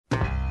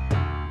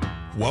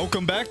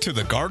Welcome back to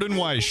the Garden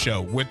Wise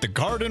Show with the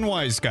Garden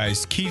Wise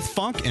guys, Keith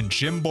Funk and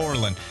Jim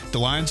Borland. The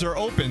lines are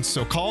open,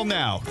 so call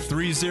now,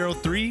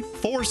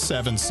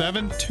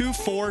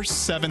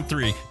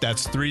 303-477-2473.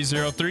 That's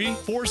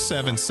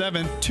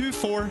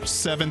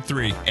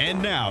 303-477-2473. And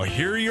now,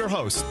 here are your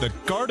hosts, the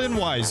Garden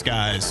Wise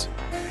guys.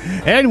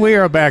 And we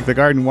are back, the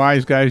Garden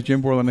Wise guys, Jim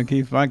Borland and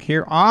Keith Funk,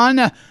 here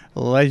on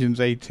Legends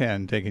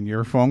 810, taking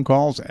your phone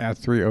calls at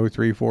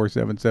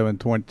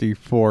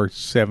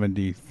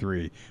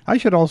 303-477-2473. I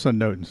should also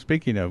note, and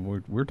speaking of,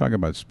 we're talking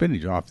about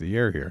spinach off the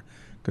air here,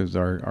 because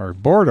our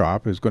board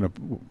op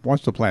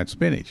wants to plant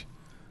spinach.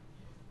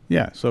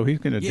 Yeah, so he's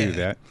going to do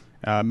that.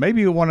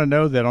 Maybe you want to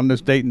know that on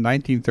this date in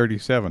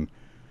 1937,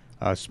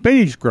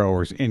 spinach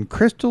growers in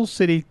Crystal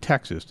City,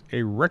 Texas,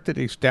 erected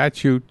a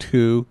statue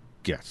to,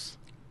 guess,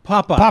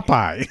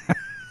 Popeye.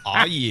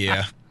 Oh,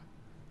 yeah.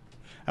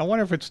 I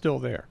wonder if it's still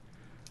there.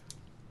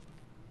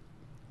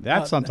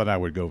 That's something I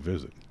would go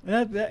visit.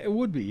 It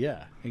would be,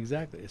 yeah,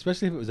 exactly.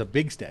 Especially if it was a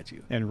big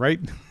statue. And right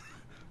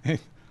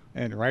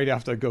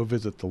after I go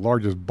visit the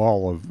largest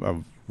ball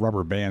of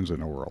rubber bands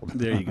in the world.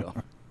 There you go.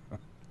 Well,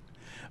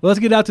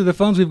 let's get out to the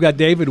phones. We've got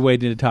David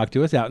waiting to talk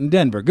to us out in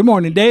Denver. Good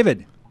morning,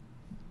 David.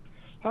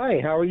 Hi,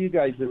 how are you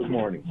guys this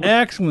morning?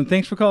 Excellent.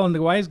 Thanks for calling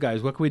the Wise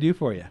Guys. What can we do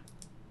for you?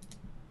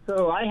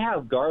 So I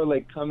have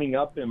garlic coming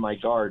up in my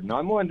garden.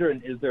 I'm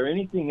wondering, is there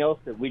anything else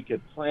that we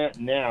could plant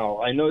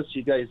now? I noticed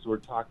you guys were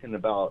talking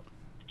about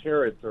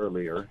carrots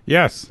earlier.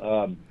 Yes.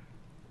 So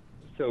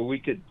we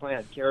could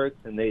plant carrots,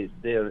 and they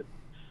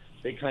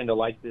kind of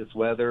like this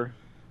weather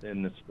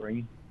in the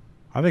spring.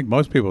 I think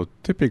most people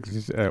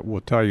typically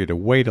will tell you to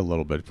wait a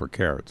little bit for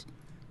carrots.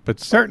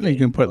 But certainly you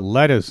can put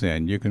lettuce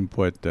in. You can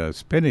put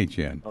spinach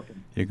in. Okay.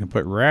 You can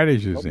put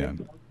radishes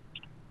in.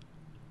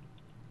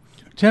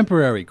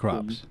 Temporary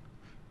crops.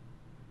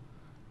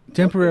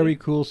 Temporary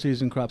cool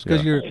season crops,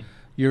 because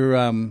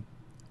your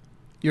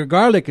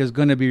garlic is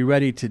going to be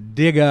ready to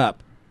dig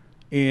up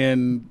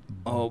in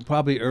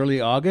probably early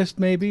August,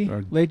 maybe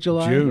late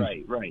July. June,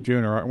 right.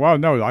 June or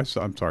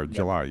I'm sorry,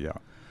 July, yeah.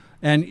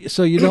 And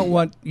so you don't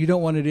want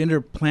it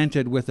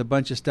interplanted with a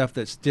bunch of stuff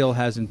that still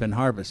hasn't been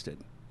harvested,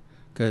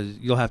 because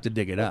you'll have to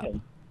dig it up.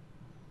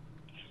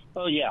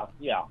 Oh yeah.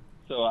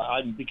 So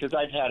because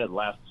I've had it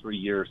last 3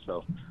 years,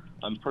 so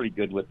I'm pretty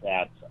good with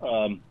that.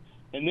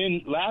 And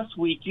then last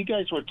week, you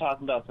guys were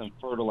talking about some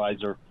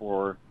fertilizer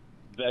for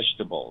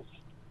vegetables.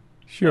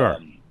 Sure.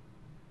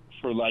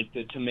 For like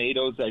the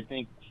tomatoes, I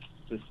think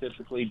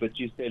specifically, but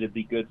you said it'd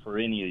be good for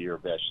any of your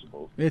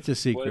vegetables. It's a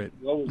secret.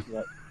 What was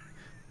that?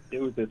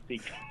 It was a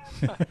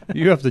secret.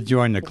 You have to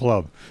join the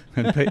club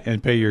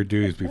and pay your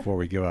dues before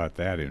we give out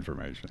that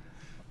information.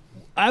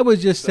 I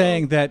was just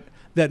saying that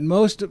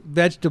most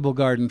vegetable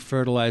garden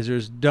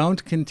fertilizers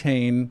don't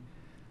contain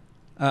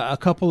a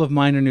couple of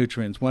minor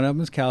nutrients. One of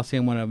them is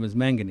calcium, one of them is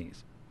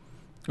manganese.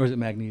 Or is it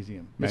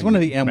magnesium? It's one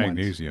of the M ones.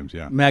 Magnesiums,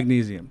 yeah.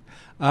 Magnesium.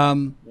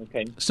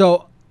 Okay.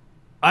 So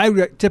I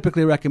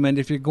typically recommend,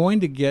 if you're going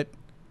to get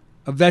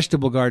a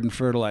vegetable garden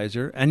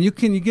fertilizer, and you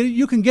can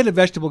get a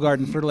vegetable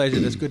garden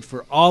fertilizer that's good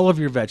for all of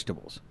your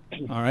vegetables.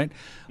 All right?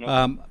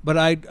 Okay. But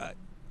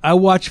I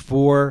watch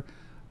for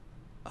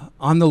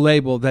on the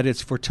label that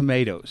it's for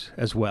tomatoes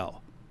as well.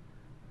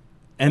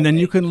 And then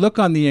you can look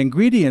on the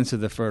ingredients of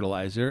the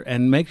fertilizer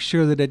and make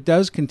sure that it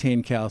does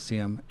contain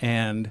calcium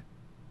and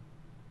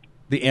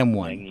the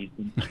M1.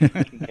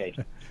 Okay.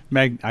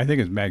 I think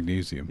it's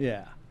magnesium.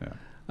 Yeah.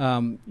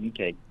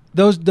 Okay.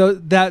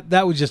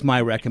 That was just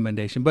my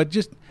recommendation. But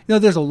just,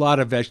 there's a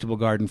lot of vegetable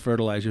garden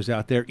fertilizers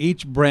out there.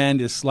 Each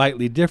brand is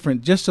slightly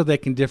different, just so they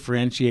can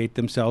differentiate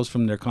themselves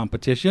from their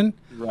competition.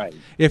 Right.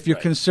 If you're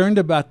concerned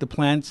about the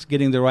plants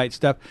getting the right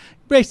stuff,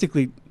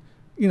 basically,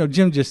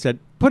 Jim just said,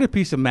 put a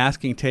piece of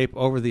masking tape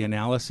over the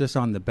analysis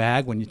on the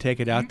bag when you take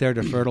it out there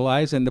to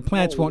fertilize, and the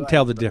plants won't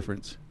tell the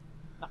difference.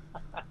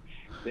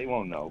 They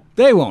won't know.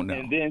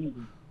 And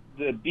then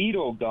the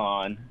beetle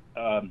gone,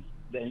 I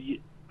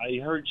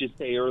heard you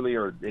say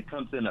earlier, it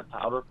comes in a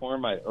powder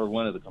form, or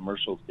one of the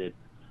commercials did,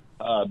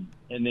 and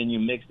then you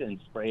mix it and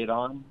spray it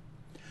on?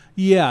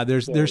 Yeah,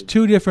 there's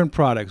two different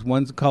products.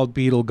 One's called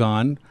Beetle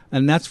Gone,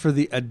 and that's for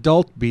the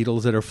adult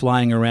beetles that are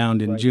flying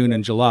around in June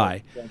and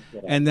July.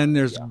 And then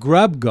there's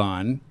Grub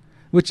Gone,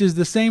 which is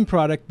the same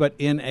product but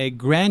in a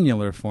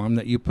granular form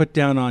that you put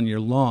down on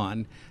your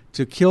lawn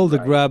to kill the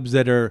grubs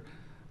that are,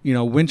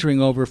 wintering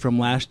over from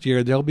last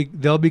year. They'll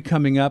be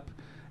coming up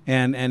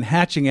and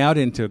hatching out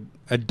into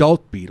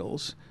adult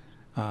beetles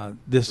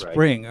this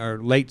spring, or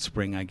late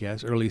spring, I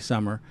guess, early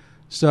summer.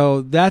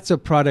 So that's a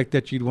product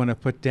that you'd want to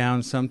put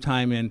down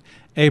sometime in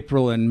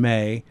April and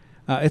May.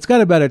 It's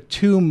got about a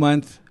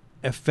 2-month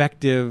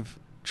effective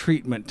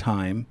treatment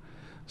time.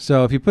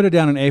 So if you put it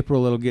down in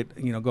April, it'll get,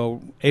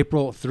 go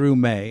April through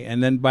May.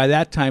 And then by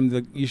that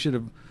time, you should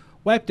have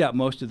wiped out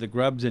most of the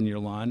grubs in your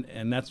lawn,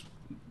 and that's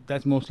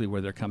mostly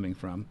where they're coming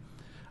from.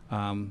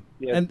 And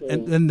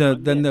then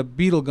the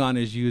Beetle Gone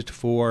is used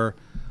for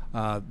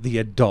the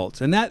adults,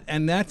 and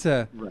that's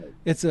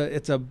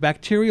it's a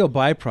bacterial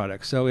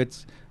byproduct. So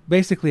it's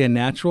basically a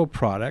natural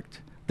product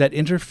that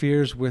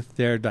interferes with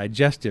their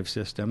digestive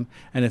system,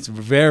 and it's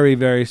very,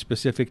 very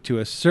specific to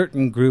a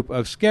certain group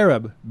of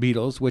scarab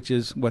beetles, which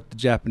is what the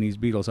Japanese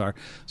beetles are.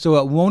 So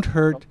it won't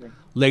hurt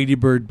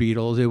ladybird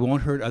beetles, it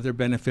won't hurt other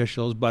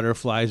beneficials,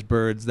 butterflies,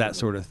 birds, that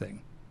sort of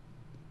thing.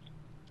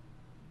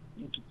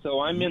 So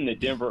I'm in the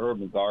Denver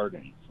Urban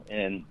Gardens,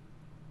 and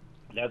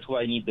that's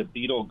why I need the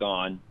beetle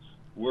gone.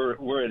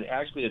 We're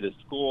actually at a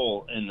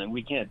school, and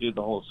we can't do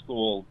the whole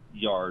school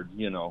yard,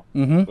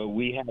 but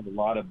we have a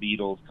lot of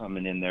beetles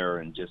coming in there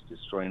and just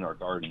destroying our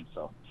garden.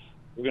 So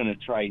we're going to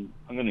try.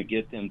 I'm going to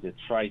get them to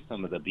try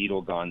some of the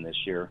beetle gone this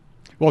year.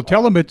 Well,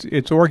 tell them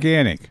it's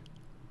organic.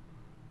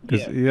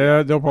 Because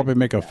they'll probably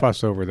make a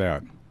fuss over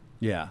that.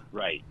 Yeah,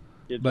 right.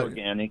 It's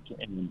organic,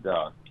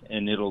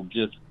 and it'll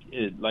just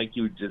like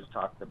you just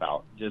talked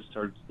about, just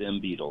hurts them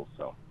beetles.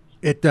 So.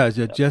 It does.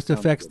 It just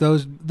affects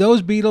those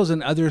beetles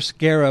and other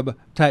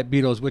scarab-type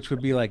beetles, which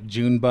would be like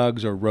June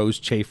bugs or rose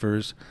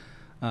chafers,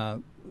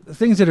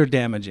 things that are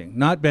damaging,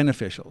 not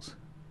beneficials.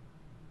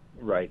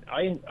 Right.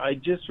 I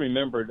just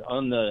remembered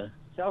on the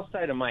south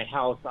side of my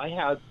house, I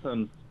had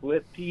some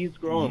split peas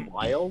growing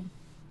wild.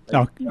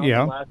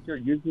 Last year,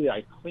 usually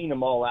I clean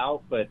them all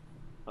out, but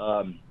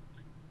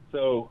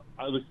so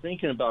I was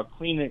thinking about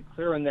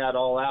clearing that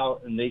all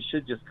out, and they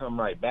should just come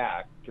right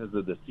back because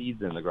of the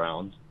seeds in the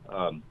ground.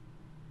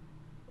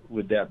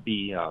 Would that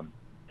be,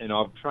 and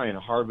I'll try and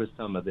harvest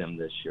some of them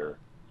this year.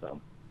 So,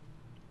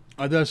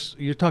 are those,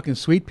 you're talking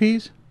sweet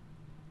peas?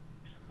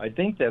 I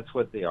think that's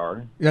what they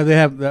are. Yeah, they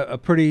have a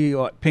pretty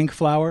pink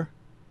flower.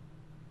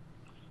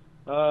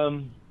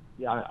 I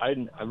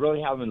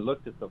really haven't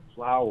looked at the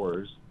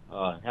flowers.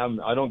 I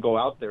don't go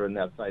out there in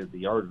that side of the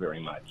yard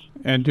very much.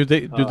 And do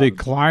they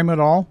climb at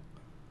all?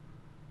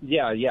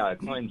 Yeah, it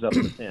climbs up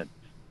the fence.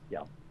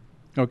 Yeah.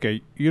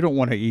 Okay, you don't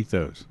want to eat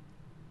those.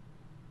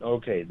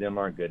 Okay, them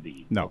aren't good to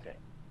eat. No. Okay.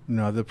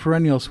 No, the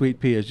perennial sweet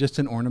pea is just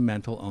an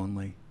ornamental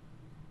only.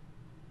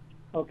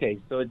 Okay,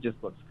 so it just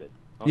looks good.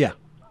 Okay. Yeah.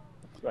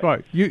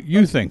 Right.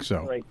 You think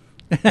so. Right.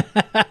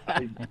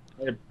 I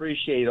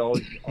appreciate all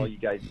you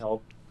guys'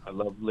 help. I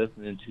love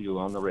listening to you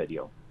on the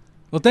radio.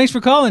 Well, thanks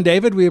for calling,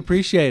 David. We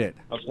appreciate it.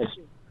 Okay.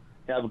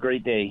 Have a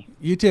great day.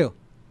 You too.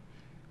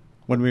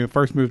 When we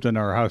first moved in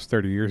our house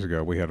 30 years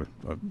ago, we had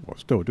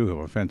still do have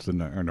a fence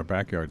in our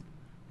backyard,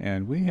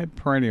 and we had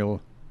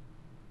perennial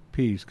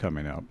peas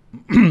coming up.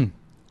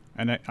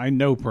 And I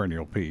know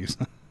perennial peas.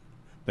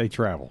 They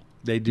travel.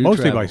 They do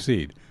mostly travel. by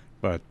seed,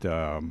 but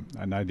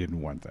and I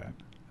didn't want that.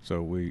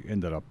 So we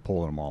ended up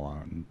pulling them all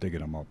out and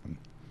digging them up and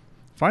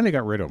finally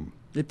got rid of them.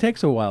 It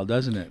takes a while,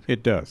 doesn't it?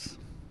 It does.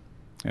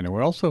 And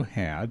we also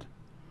had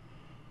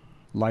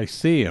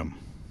Lyceum.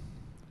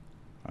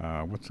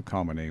 What's the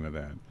common name of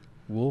that?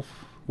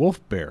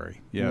 Wolfberry.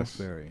 Yes.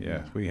 Wolfberry.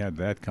 Yes. Yeah. We had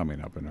that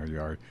coming up in our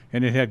yard,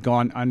 and it had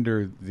gone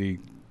under the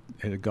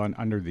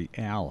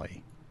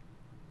alley,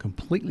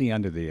 completely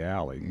under the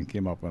alley, and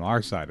came up on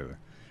our side of it.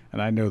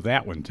 And I know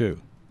that one too.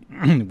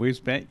 We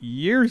spent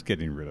years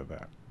getting rid of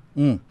that.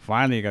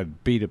 Finally, I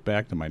got beat it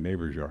back to my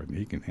neighbor's yard, and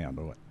he can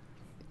handle it.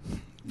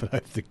 But I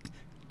think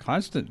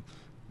constant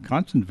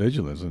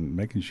vigilance and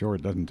making sure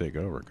it doesn't take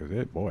over, because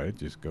it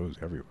just goes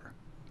everywhere.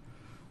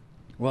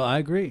 Well, I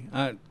agree.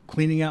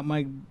 Cleaning out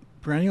my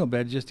perennial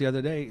bed just the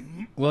other day,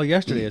 well,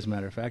 yesterday as a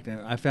matter of fact,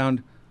 I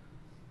found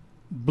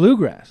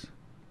bluegrass.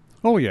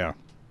 Oh, yeah.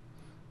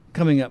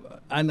 Coming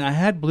up. And I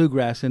had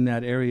bluegrass in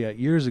that area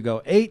years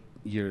ago, 8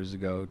 years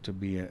ago to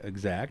be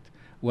exact,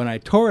 when I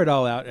tore it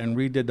all out and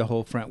redid the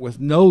whole front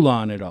with no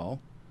lawn at all.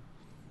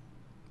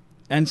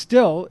 And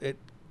still, it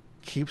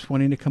keeps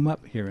wanting to come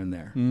up here and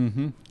there.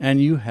 Mm-hmm.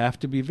 And you have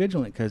to be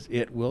vigilant because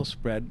it will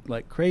spread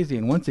like crazy.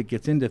 And once it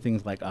gets into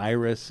things like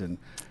iris and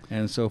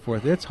so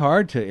forth, it's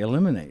hard to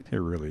eliminate. It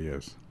really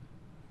is.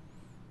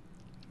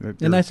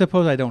 And I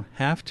suppose I don't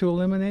have to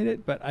eliminate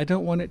it, but I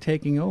don't want it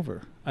taking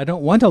over. I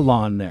don't want a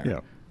lawn there. Yeah.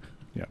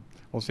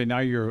 Well, see, now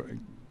you're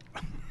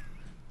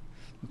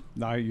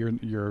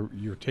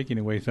taking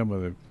away some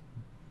of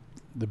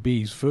the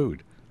bees'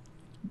 food.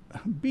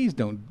 Bees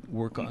don't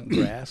work on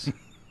grass.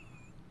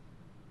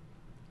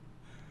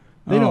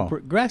 They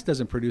don't. Grass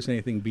doesn't produce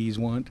anything bees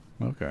want.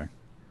 Okay.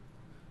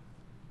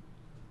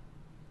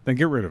 Then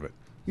get rid of it.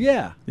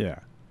 Yeah.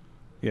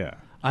 Yeah.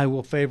 I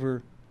will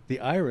favor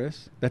the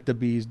iris that the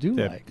bees do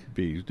like.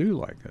 Bees do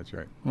like. That's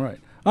right. Right.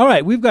 All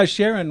right. We've got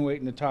Sharon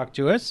waiting to talk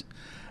to us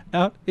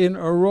out in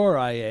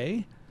Aurora,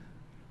 IA.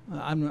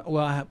 I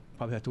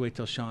probably have to wait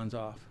till Sean's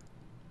off.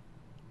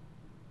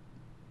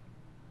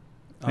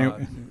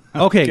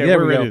 Okay, there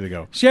we're we ready go. to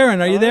go.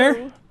 Sharon, are you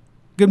there?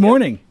 Good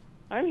morning.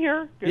 I'm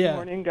here. Good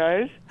morning,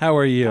 guys. How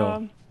are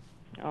you?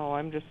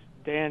 I'm just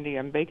dandy.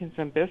 I'm baking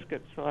some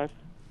biscuits, so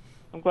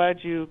I'm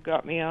glad you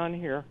got me on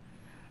here.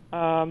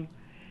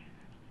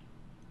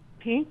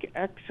 Pink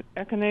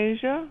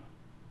echinacea.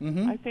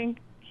 Mm-hmm. I think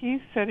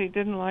Keith said he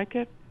didn't like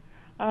it.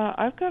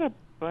 I've got a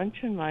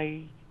bunch in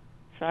my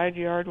side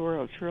yard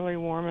where it's really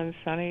warm and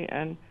sunny,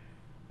 and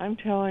I'm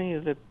telling you,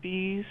 the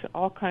bees,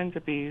 all kinds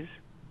of bees,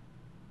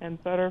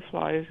 and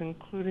butterflies,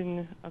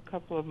 including a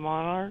couple of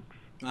monarchs,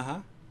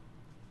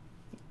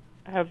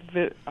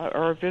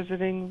 are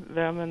visiting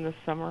them in the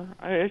summer.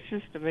 It's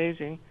just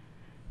amazing.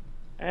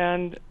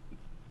 And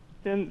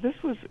then this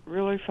was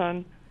really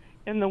fun.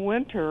 In the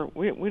winter,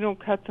 we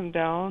don't cut them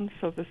down,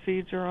 so the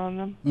seeds are on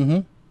them. Mm-hmm.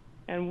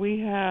 And we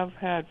have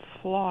had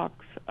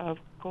flocks of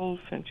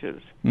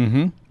goldfinches.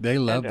 Mm-hmm. They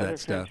love and other that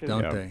stuff, finches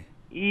don't Yep. they?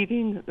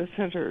 eating the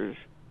centers.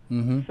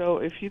 Mm-hmm. So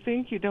if you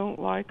think you don't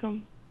like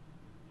them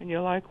and you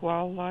like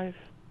wildlife,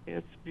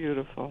 it's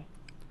beautiful.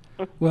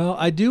 Well,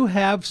 I do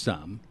have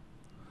some.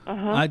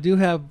 Uh-huh. I do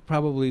have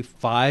probably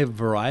 5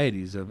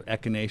 varieties of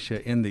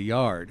echinacea in the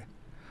yard.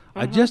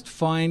 I just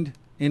find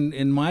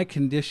in my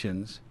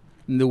conditions,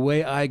 in the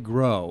way I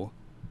grow,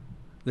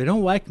 they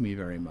don't like me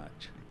very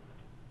much.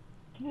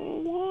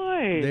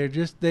 Why? They're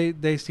just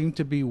they seem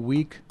to be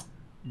weak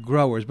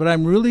growers. But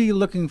I'm really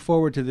looking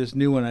forward to this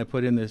new one I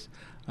put in this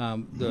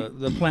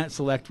the Plant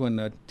Select one,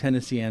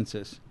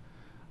 Tennesseeansis.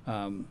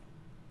 I'm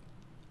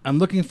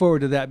looking forward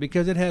to that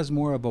because it has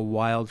more of a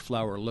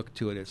wildflower look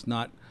to it. It's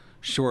not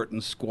short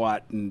and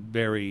squat and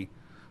very,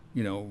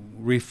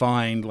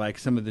 refined like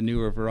some of the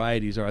newer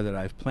varieties are that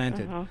I've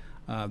planted.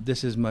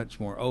 This is much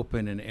more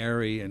open and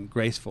airy and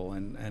graceful,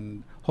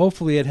 and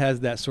hopefully it has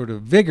that sort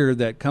of vigor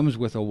that comes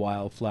with a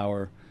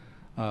wildflower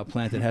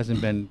plant that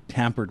hasn't been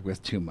tampered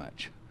with too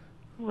much.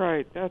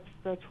 Right.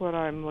 That's what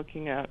I'm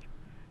looking at.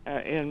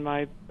 And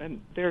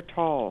they're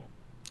tall.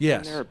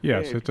 Yes. And they're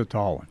Yes, big. it's a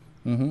tall one.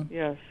 Mm-hmm.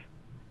 Yes.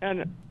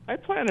 And I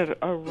planted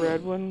a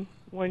red one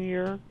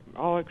year,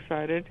 all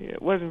excited.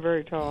 It wasn't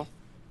very tall.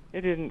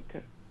 It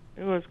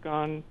was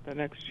gone the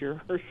next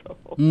year or so.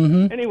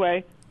 Mm-hmm.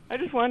 Anyway, I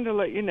just wanted to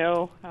let you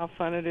know how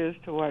fun it is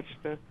to watch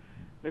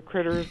the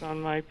critters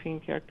on my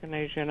pink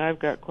echinacea, and I've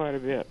got quite a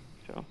bit.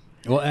 So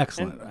Well,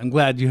 excellent. I'm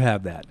glad you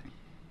have that.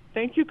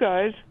 thank you,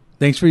 guys.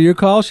 Thanks for your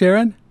call,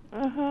 Sharon.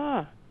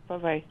 Uh-huh.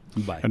 Bye-bye.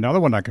 Bye.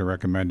 Another one I can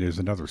recommend is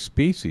another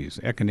species,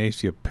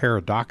 Echinacea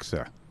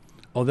paradoxa.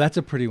 Oh, that's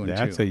a pretty one,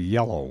 That's too. a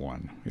yellow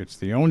one. It's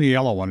the only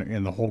yellow one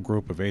in the whole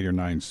group of 8 or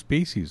 9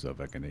 species of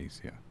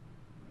Echinacea.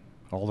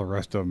 All the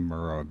rest of them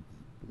are a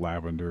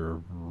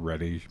lavender,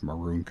 reddish,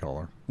 maroon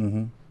color.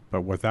 Mm-hmm.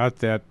 But without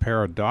that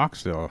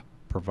paradoxa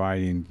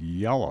providing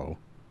yellow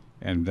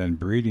and then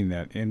breeding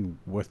that in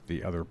with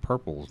the other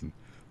purples, and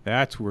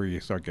that's where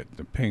you start getting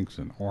the pinks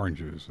and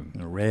oranges and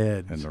The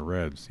reds. the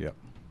reds. Yep.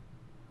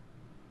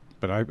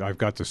 But I've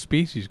got the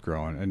species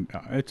growing, and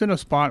it's in a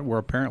spot where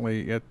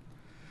apparently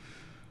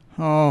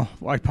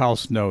I pile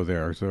snow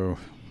there, so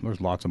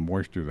there's lots of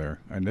moisture there,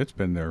 and it's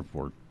been there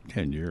for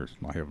 10 years.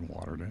 And I haven't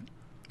watered it,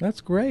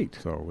 That's great.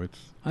 so it's.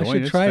 I doing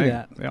should its try thing.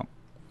 that. Yeah,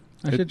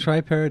 I should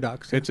try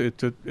Paradox. it's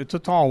a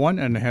tall one,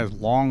 and it has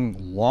long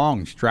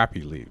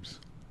strappy leaves.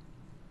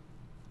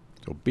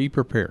 So be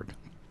prepared.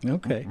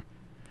 Okay.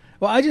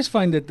 Well, I just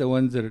find that the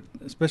ones that are,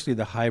 especially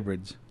the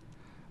hybrids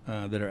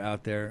that are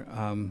out there,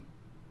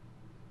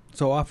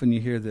 so often you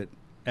hear that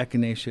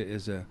echinacea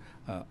is a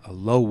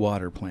low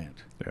water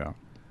plant. Yeah.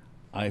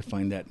 I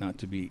find that not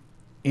to be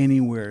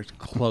anywhere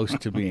close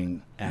to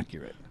being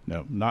accurate.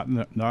 No, not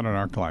in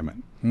our climate.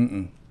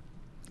 Mm-mm.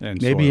 And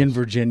Maybe in soils.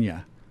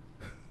 Virginia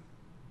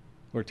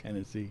or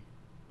Tennessee.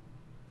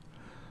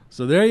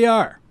 So there you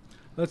are.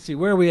 Let's see,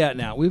 where are we at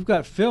now? We've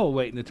got Phil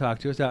waiting to talk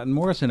to us out in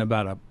Morrison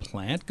about a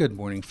plant. Good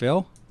morning,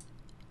 Phil.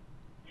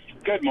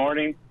 Good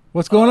morning.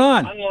 What's going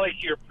on? Unlike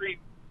your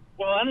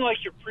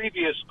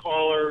previous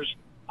callers,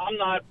 I'm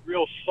not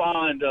real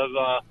fond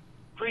of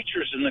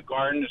creatures in the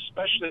garden,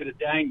 especially the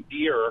dang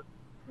deer,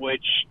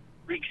 which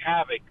wreak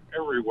havoc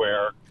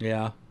everywhere.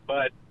 Yeah.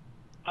 But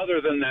other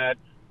than that,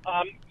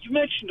 you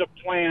mentioned a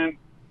plant,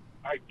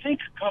 I think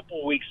a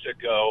couple weeks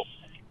ago,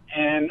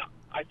 and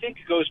I think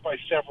it goes by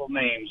several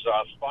names: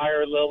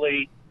 fire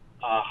lily,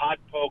 hot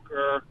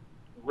poker,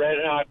 red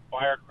hot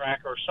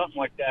firecracker, or something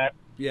like that.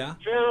 Yeah.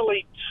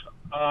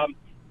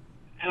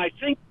 And I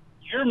think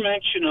your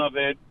mention of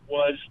it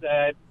was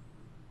that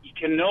you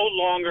can no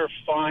longer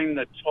find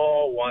the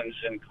tall ones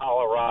in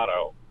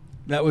Colorado.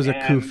 That was a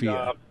And,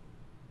 kufia.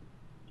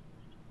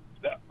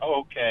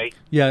 Okay.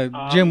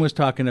 Yeah, Jim was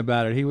talking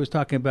about it. He was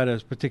talking about a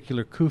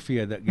particular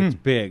kufia that gets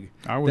big.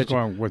 I was That-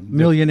 going with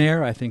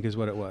Millionaire, I think is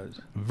what it was.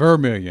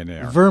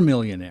 Vermillionaire.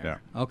 Vermillionaire. Yeah.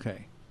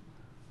 Okay.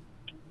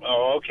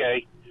 Oh,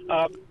 okay.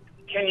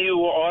 Can you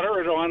order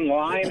it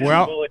online? and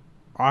Well- will it-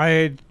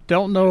 I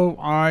don't know.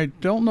 I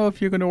don't know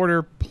if you can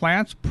order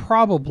plants.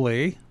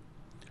 Probably.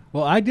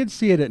 Well, I did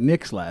see it at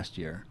Nick's last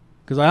year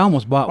because I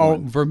almost bought Oh,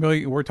 one.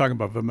 vermilion. We're talking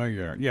about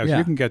vermilion. Yes, Yeah.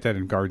 you can get that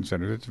in garden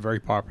centers. It's very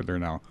popular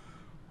now.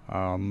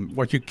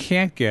 What you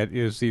can't get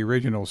is the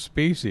original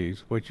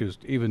species, which is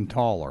even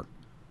taller.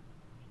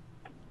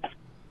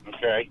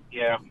 Okay,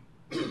 yeah.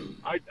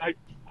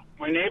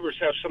 My neighbors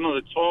have some of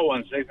the tall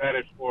ones. They've had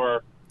it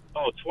for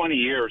 20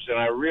 years, and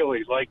I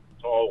really like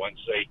the tall ones.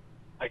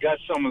 I got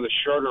some of the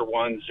shorter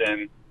ones,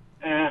 and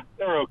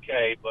they're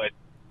okay, but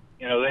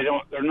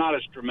they're not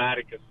as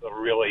dramatic as the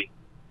really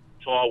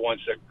tall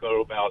ones that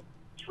go about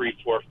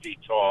 3-4 feet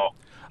tall.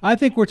 I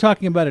think we're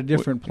talking about a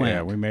different plant.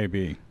 Yeah, we may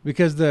be.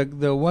 Because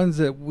the ones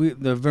that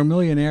the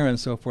Vermillionaire and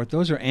so forth,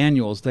 those are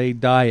annuals. They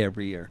die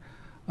every year.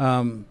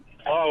 Oh,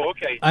 Oh,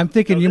 okay. I'm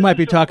thinking So you this might is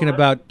be a talking per-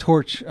 about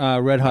Torch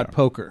Red Hot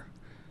Poker.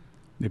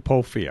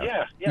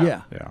 Nipophia.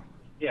 Yeah.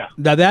 Yeah.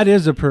 Now that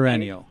is a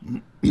perennial.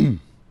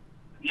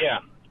 Yeah.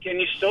 Can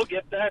you still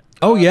get that?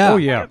 Oh, yeah. Oh,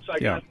 yeah. Plants I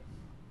got,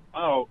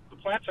 the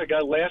plants I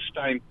got last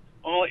time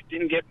only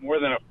didn't get more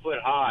than a foot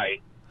high.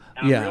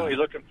 And Yeah. I'm really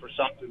looking for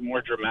something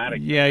more dramatic.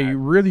 Yeah, than that. you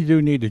really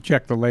do need to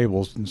check the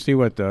labels and see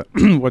what the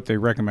what they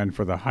recommend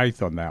for the height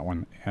on that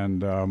one.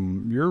 And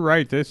you're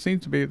right. There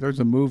seems to be there's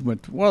a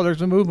movement. Well,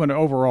 there's a movement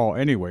overall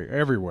anyway,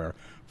 everywhere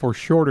for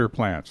shorter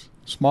plants,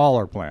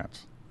 smaller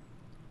plants,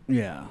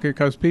 Yeah.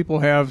 because people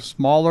have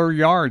smaller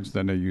yards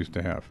than they used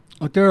to have.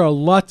 But there are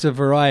lots of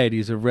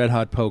varieties of Red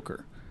Hot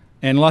Poker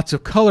and lots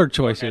of color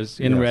choices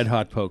in Yes. Red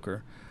Hot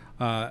Poker.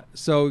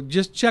 So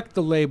just check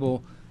the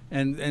label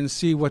and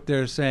see what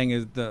they're saying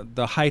is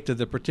the height of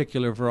the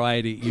particular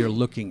variety you're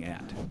looking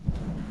at.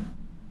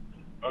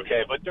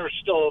 Okay, but they're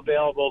still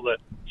available, the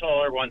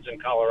taller ones in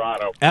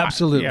Colorado.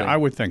 Absolutely. Yeah, I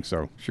would think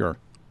so. Sure.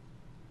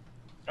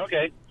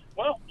 Okay.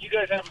 Well, you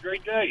guys have a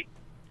great day.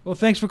 Well,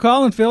 thanks for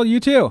calling, Phil. You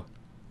too.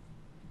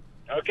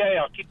 Okay,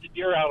 I'll keep the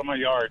deer out of my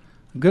yard.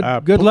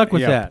 Good luck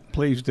with yeah, that.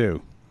 Please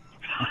do.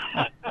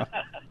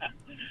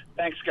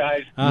 Thanks,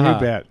 guys. Uh-huh. You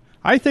bet.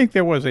 I think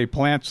there was a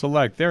plant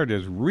select. There it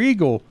is.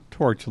 Regal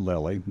torch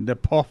lily,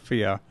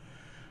 Nipophia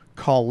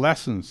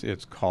caulescens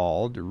it's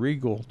called,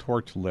 regal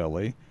torch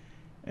lily.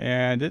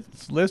 And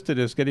it's listed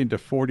as getting to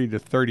 40 to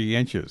 30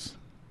 inches.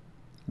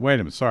 Wait a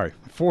minute, sorry.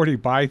 40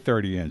 by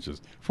 30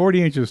 inches.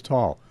 40 inches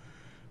tall.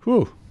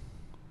 Whew.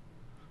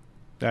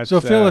 That's,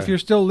 So, Phil, if you're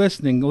still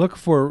listening, look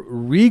for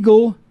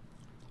Regal,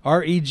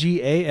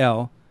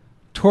 Regal,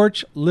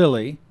 Torch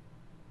Lily,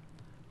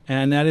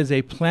 and that is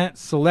a plant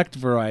select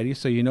variety,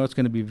 so you know it's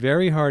going to be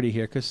very hardy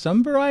here, because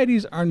some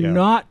varieties are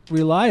not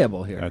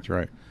reliable here. That's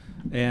right.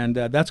 And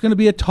that's going to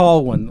be a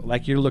tall one,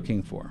 like you're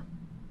looking for.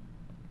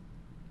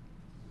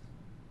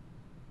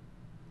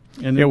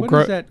 And It what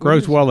is that?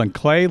 grows well in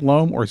clay,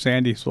 loam, or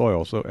sandy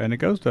soil. So, and it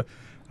goes to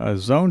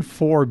zone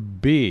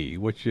 4B,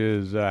 which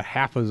is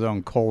half a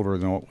zone colder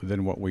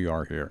than what we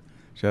are here.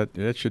 So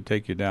that should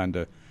take you down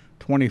to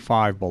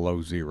 25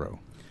 below zero.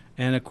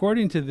 And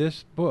according to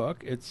this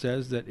book, it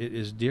says that it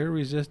is deer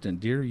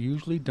resistant. Deer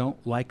usually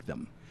don't like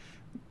them.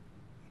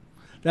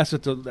 That's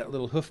what that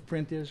little hoof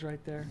print is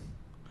right there.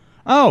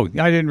 Oh,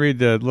 I didn't read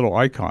the little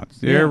icons.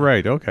 Yeah. You're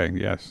right. Okay,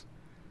 yes.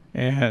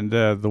 And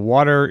the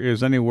water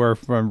is anywhere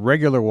from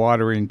regular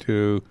watering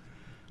to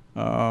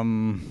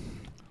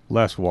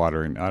less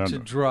watering. I don't To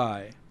know.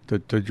 dry. To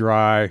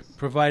dry.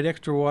 Provide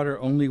extra water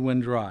only when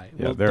dry.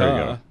 Yeah, Well, there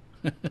duh.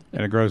 you go.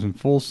 And it grows in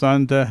full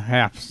sun to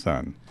half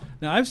sun.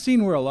 Now, I've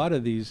seen where a lot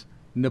of these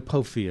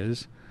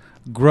Nipophias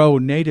grow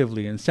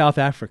natively in South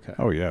Africa.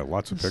 Oh, yeah,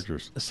 lots of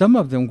pictures. Some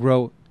of them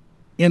grow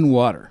in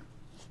water,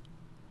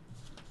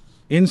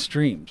 in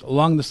streams,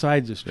 along the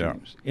sides of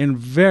streams, in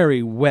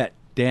very wet,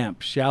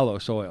 damp, shallow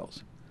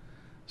soils.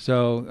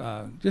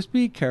 So just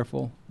be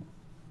careful,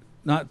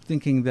 not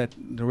thinking that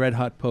the Red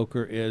Hot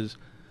Poker is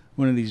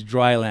one of these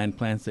dry land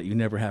plants that you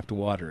never have to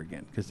water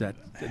again, because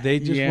they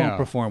just won't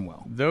perform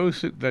well.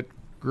 Those that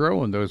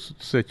grow in those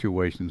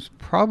situations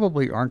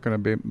probably aren't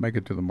going to make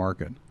it to the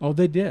market. Oh,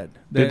 they did.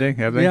 Did they?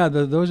 Have they? Yeah,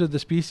 those are the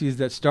species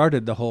that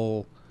started the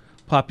whole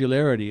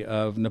popularity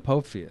of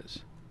Nipophias.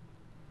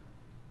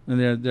 And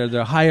they're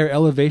the higher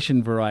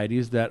elevation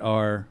varieties that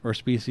are, or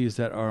species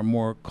that are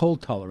more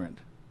cold tolerant.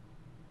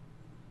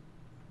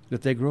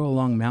 That they grow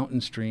along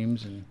mountain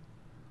streams and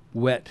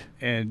wet.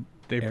 And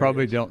they areas.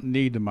 probably don't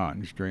need the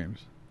mountain streams.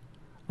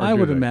 Or I do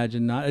would they?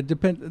 imagine not. It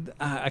depends.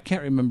 I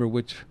can't remember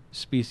which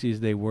species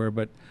they were,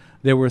 but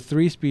there were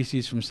 3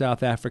 species from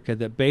South Africa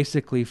that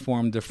basically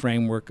formed the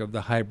framework of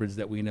the hybrids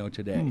that we know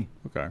today.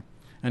 Okay.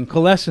 And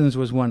caulescens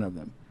was one of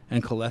them.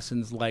 And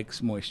caulescens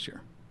likes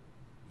moisture.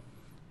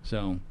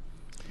 So,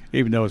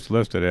 Even though it's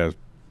listed as,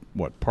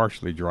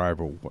 partially dry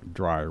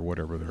or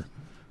whatever their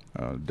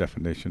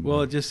definition.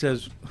 well, it just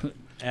says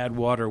add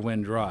water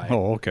when dry.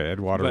 Oh, okay. Add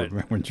water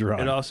But when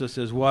dry. It also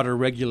says water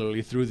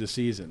regularly through the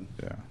season.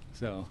 Yeah.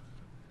 So,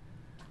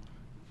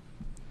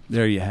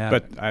 there you have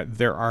it. But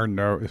there are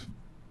no.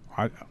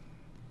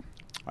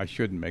 I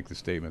shouldn't make the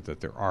statement that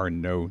there are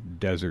no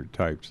desert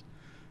types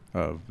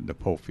of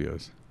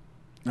Nipophias.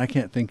 I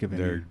can't think of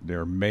any.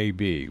 There may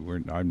be.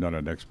 I'm not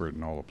an expert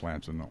in all the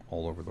plants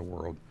all over the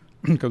world,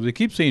 because we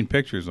keep seeing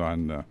pictures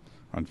on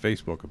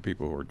Facebook of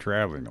people who are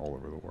traveling all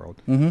over the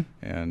world,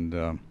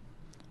 and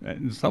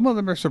some of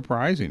them are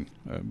surprising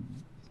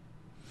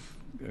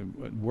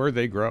where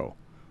they grow.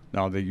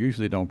 Now, they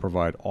usually don't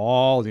provide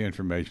all the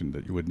information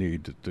that you would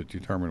need to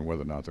determine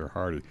whether or not they're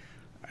hardy.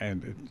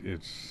 And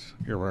it's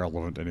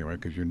irrelevant anyway,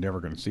 because you're never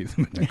going to see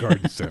them in the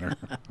garden center.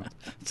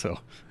 So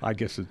I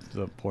guess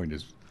the point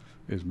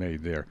is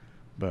made there.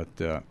 But,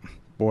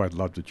 boy, I'd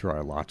love to try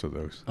lots of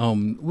those.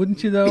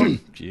 Wouldn't you, though?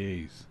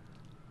 Jeez.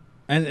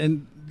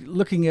 And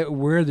looking at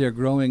where they're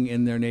growing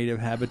in their native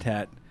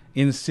habitat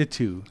in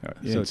situ.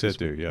 In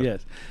situ, yeah.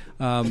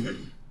 Yes.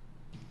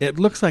 It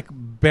looks like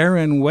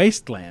barren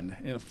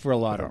wasteland for a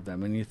lot of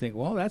them. And you think,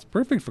 well, that's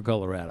perfect for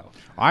Colorado.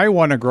 I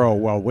want to grow a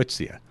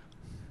Welwitschia.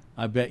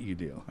 I bet you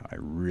do. I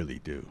really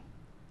do.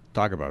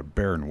 Talk about a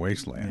barren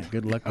wasteland. Yeah,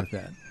 good luck with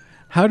that.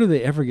 How do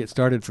they ever get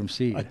started from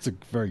seed? That's a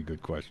very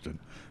good question.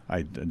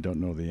 I don't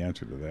know the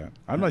answer to that.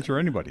 I'm not sure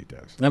anybody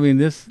does. I mean,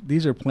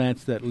 these are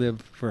plants that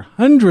live for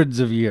hundreds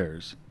of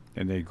years.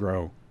 And they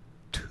grow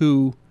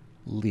 2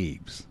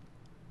 leaves.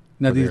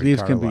 Now, for these their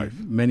leaves entire can life.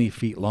 be many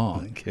feet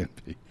long. They can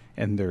be.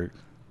 And they're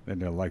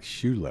like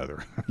shoe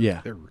leather.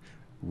 Yeah. They're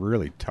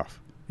really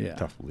tough. Yeah.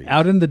 Tough leaves.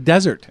 Out in the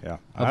desert, Yeah.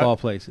 of all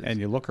places. And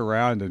you look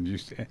around and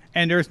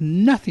there's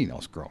nothing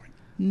else growing.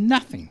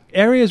 Nothing.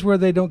 Areas where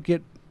they don't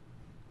get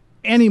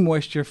any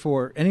moisture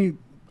for any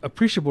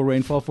appreciable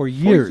rainfall for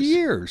years. For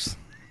years.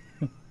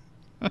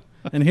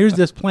 And here's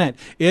this plant.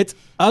 It's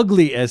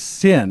ugly as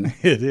sin.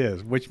 It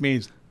is, which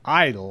means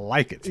I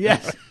like it.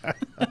 Yes.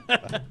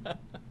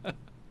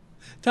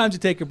 Time to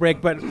take a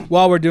break, but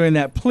while we're doing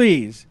that,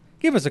 please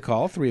give us a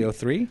call,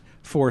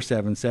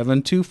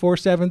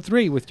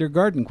 303-477-2473 with your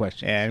garden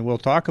question. And we'll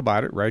talk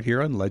about it right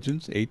here on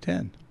Legends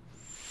 810.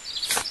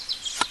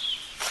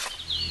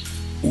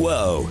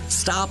 Whoa,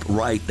 stop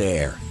right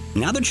there.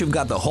 Now that you've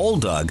got the hole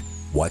dug,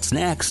 what's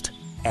next?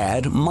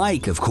 Add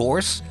Mike, of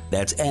course.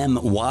 That's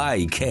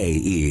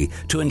M-Y-K-E,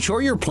 to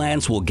ensure your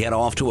plants will get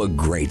off to a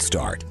great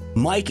start.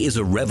 Mike is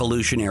a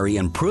revolutionary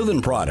and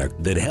proven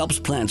product that helps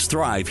plants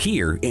thrive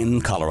here in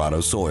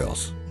Colorado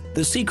soils.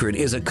 The secret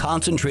is a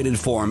concentrated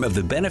form of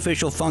the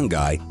beneficial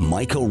fungi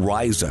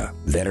mycorrhiza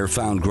that are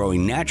found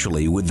growing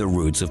naturally with the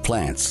roots of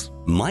plants.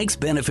 Mike's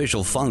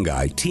beneficial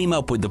fungi team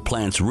up with the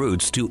plant's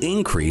roots to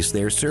increase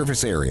their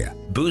surface area,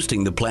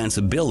 boosting the plant's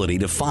ability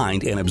to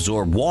find and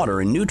absorb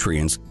water and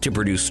nutrients to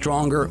produce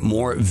stronger,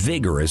 more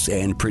vigorous,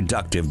 and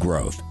productive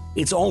growth.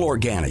 It's all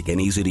organic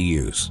and easy to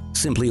use.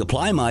 Simply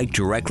apply Mike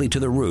directly to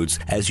the roots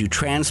as you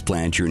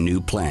transplant your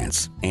new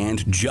plants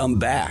and jump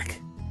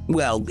back.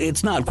 Well,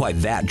 it's not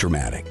quite that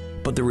dramatic,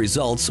 but the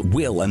results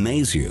will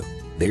amaze you.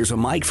 There's a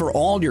Mike for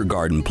all your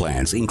garden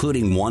plants,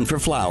 including one for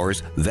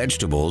flowers,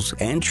 vegetables,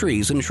 and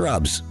trees and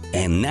shrubs.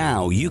 And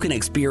now you can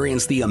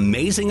experience the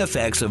amazing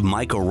effects of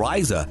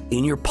mycorrhiza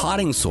in your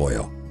potting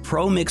soil.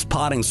 Pro Mix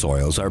potting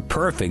soils are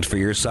perfect for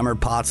your summer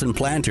pots and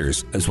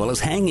planters, as well as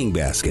hanging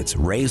baskets,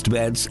 raised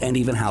beds, and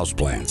even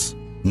houseplants.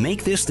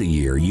 Make this the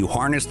year you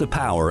harness the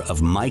power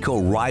of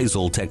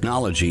mycorrhizal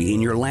technology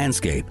in your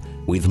landscape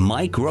with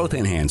Mike Growth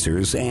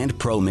Enhancers and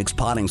Pro Mix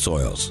potting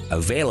soils,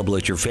 available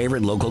at your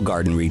favorite local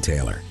garden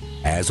retailer.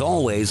 As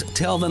always,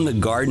 tell them the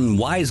Garden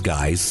Wise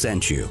Guys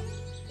sent you.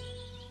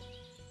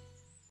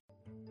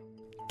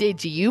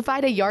 Did you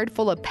find a yard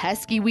full of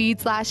pesky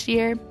weeds last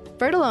year?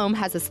 Fertilome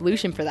has a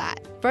solution for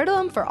that.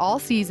 Fertilome for All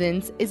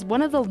Seasons is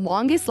one of the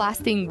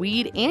longest-lasting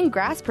weed and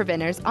grass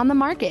preventers on the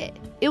market.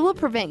 It will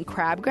prevent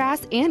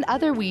crabgrass and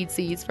other weed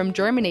seeds from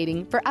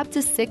germinating for up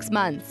to 6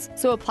 months,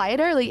 so apply it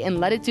early and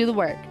let it do the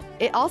work.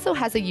 It also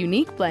has a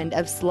unique blend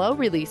of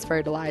slow-release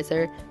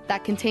fertilizer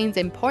that contains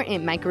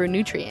important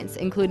micronutrients,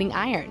 including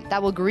iron,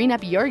 that will green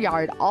up your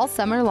yard all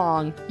summer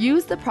long.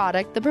 Use the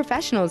product the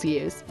professionals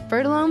use,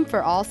 Fertilome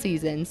for All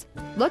Seasons.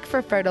 Look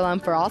for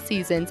Fertilome for All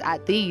Seasons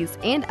at these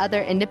and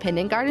other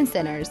independent garden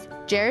centers: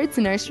 Jared's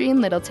Nursery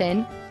in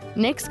Littleton,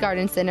 Nick's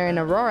Garden Center in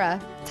Aurora,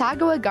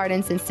 Tagawa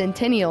Gardens in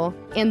Centennial,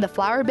 and the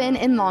Flower Bin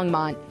in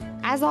Longmont.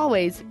 As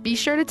always, be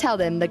sure to tell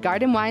them the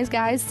Garden Wise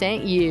Guys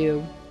sent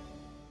you.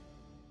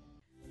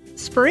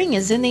 Spring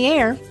is in the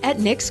air at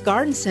Nick's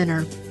Garden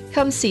Center.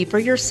 Come see for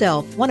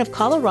yourself one of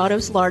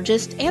Colorado's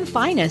largest and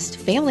finest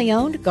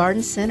family-owned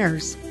garden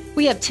centers.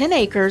 We have 10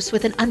 acres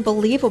with an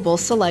unbelievable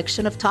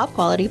selection of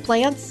top-quality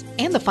plants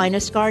and the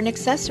finest garden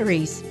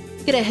accessories.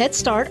 Get a head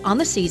start on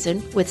the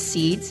season with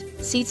seeds,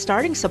 seed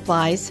starting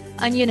supplies,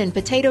 onion and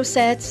potato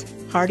sets,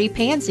 hardy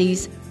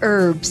pansies,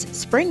 herbs,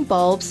 spring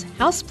bulbs,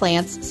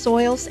 houseplants,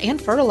 soils,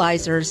 and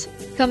fertilizers.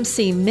 Come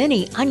see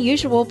many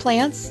unusual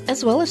plants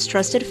as well as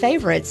trusted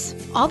favorites.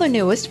 All the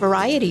newest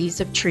varieties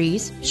of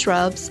trees,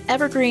 shrubs,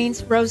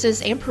 evergreens,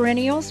 roses, and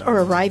perennials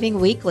are arriving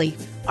weekly.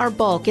 Our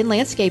bulk and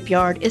landscape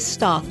yard is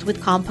stocked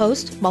with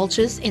compost,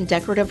 mulches, and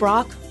decorative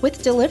rock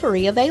with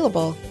delivery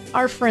available.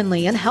 Our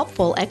friendly and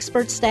helpful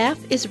expert staff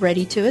is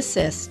ready to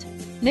assist.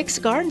 Nick's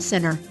Garden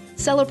Center,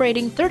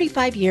 celebrating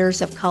 35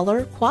 years of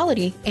color,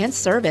 quality, and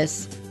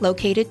service.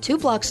 Located 2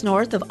 blocks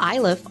north of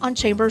Iliff on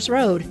Chambers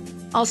Road.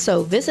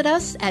 Also, visit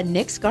us at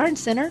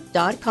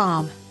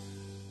nicksgardencenter.com.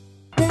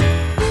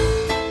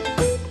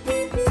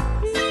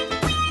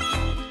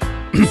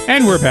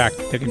 And we're back,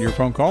 taking your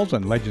phone calls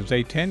on Legends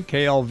 810,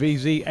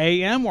 KLVZ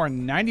AM, or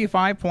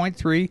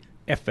 95.3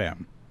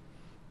 FM.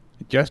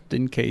 Just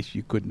in case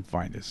you couldn't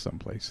find us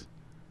someplace.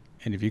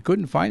 And if you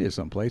couldn't find us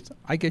someplace,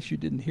 I guess you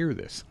didn't hear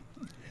this.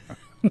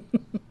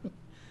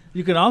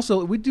 You can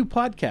also, we do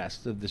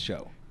podcasts of the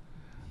show.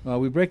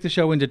 We break the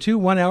show into 2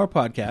 one-hour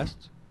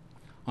podcasts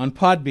on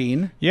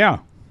Podbean. Yeah.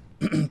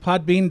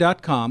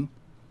 Podbean.com.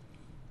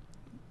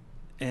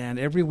 And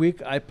every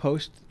week I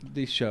post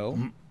the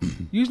show.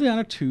 Usually on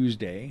a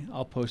Tuesday,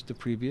 I'll post the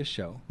previous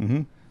show.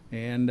 Mm-hmm.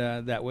 And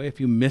that way, if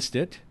you missed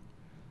it,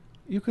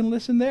 you can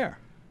listen there.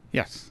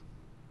 Yes.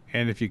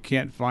 And if you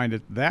can't find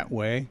it that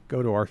way,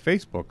 go to our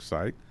Facebook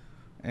site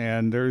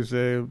And there's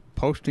a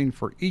posting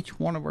for each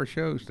one of our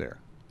shows there.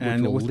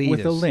 And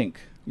with a link.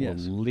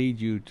 Yes. Will lead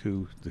you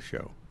to the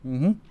show.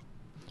 Mm-hmm.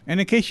 And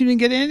in case you didn't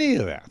get any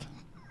of that,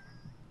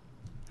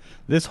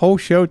 this whole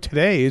show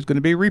today is going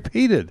to be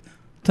repeated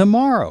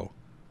tomorrow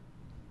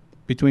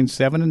between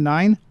 7 and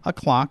 9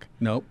 o'clock.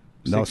 Nope.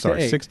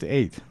 6 to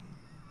 8.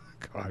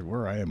 God,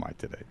 where am I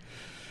today?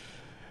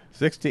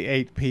 6 to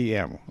 8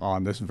 p.m.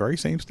 on this very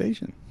same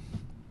station.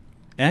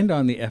 And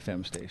on the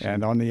FM station.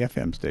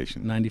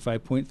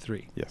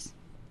 95.3. Yes.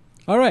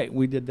 All right,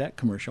 we did that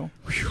commercial.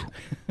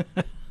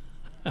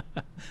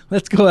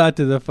 Let's go out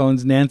to the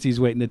phones. Nancy's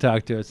waiting to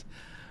talk to us.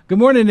 Good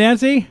morning,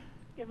 Nancy.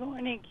 Good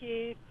morning,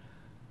 Keith.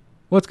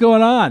 What's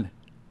going on?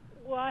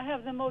 Well, I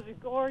have the most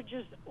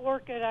gorgeous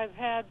orchid I've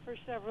had for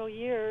several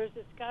years.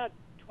 It's got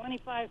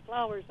 25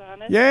 flowers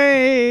on it.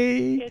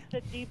 Yay! It's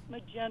a deep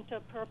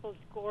magenta purple. It's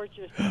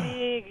gorgeous.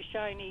 Big,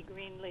 shiny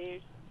green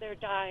leaves. They're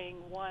dying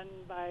one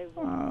by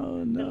one. Oh,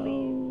 The no.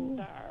 leaves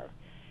are.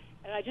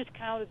 And I just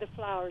counted the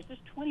flowers. There's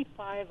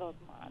 25 of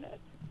them on it.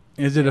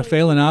 Is it a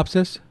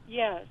phalaenopsis?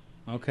 Yes.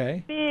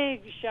 Okay.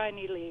 Big,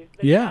 shiny leaves.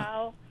 But Yeah.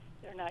 now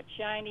they're not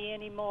shiny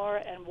anymore,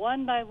 and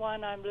one by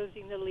one I'm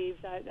losing the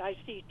leaves. I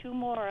see two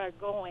more are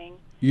going.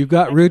 You've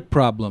got root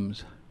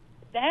problems.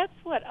 That's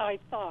what I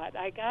thought.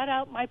 I got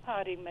out my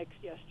potting mix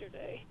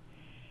yesterday.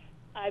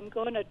 I'm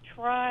going to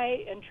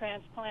try and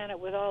transplant it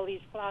with all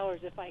these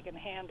flowers if I can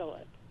handle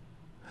it.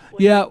 What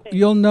do Yeah, you think?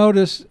 you'll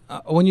notice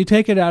when you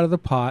take it out of the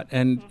pot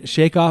and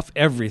shake off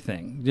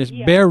everything, just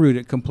bare root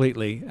it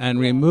completely and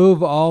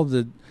remove all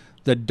the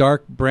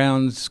dark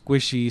brown,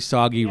 squishy,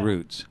 soggy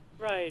roots.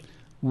 Right.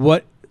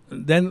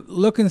 Then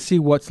look and see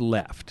what's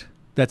left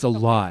that's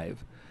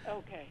alive.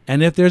 Okay.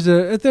 And if there's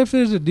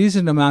a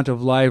decent amount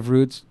of live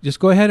roots, just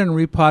go ahead and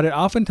repot it.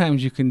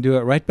 Oftentimes you can do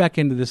it right back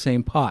into the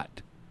same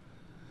pot.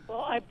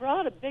 Well, I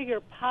brought a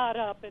bigger pot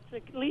up. It's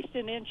at least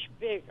an inch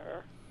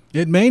bigger.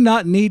 It may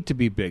not need to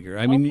be bigger.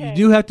 I mean, you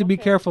do have to be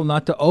careful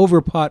not to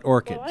overpot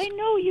orchids. Well, I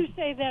know you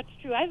say that's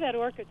true. I've had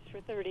orchids for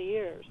 30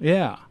 years.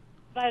 Yeah.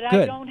 But I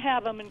Good. don't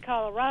have them in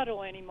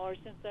Colorado anymore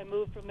since I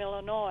moved from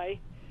Illinois.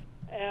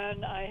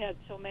 And I had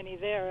so many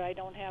there. I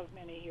don't have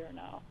many here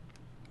now.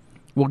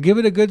 Well, give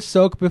it a good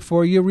soak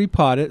before you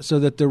repot it so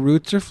that the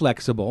roots are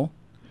flexible.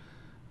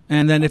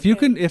 And then if you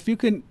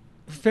can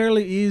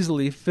fairly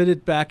easily fit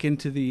it back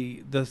into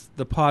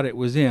the pot it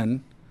was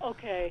in,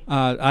 okay.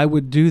 I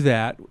would do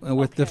that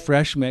with the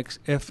fresh mix.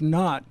 If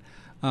not,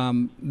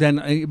 then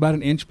about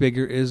an inch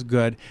bigger is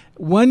good.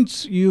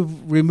 Once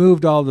you've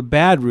removed all the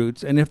bad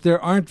roots, and if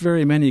there aren't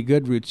very many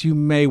good roots, you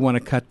may want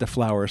to cut the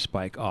flower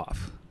spike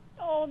off.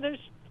 Oh, there's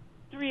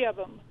 3 of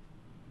them.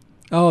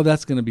 Oh,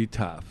 that's going to be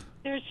tough.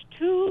 There's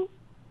 2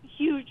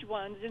 huge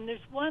ones, and there's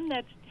one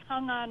that's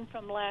hung on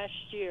from last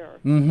year.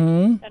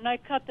 Mm-hmm. And I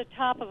cut the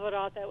top of it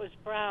off that was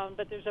brown,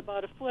 but there's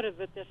about a foot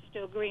of it that's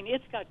still green.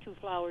 It's got 2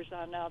 flowers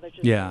on now that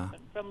just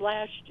opened from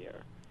last year.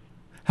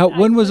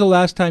 When was the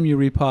last time you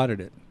repotted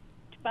it?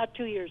 About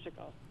 2 years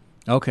ago.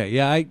 Okay,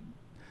 yeah,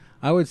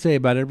 I would say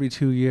about every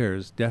 2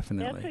 years,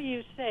 definitely. That's what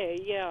you say,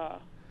 yeah.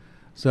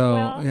 So,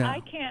 well, yeah. I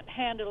can't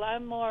handle.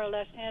 I'm more or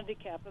less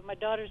handicapped, but my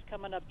daughter's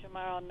coming up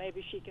tomorrow, and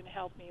maybe she can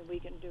help me, and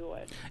we can do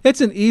it. It's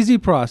an easy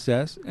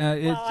process.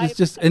 It's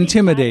just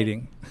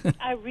intimidating.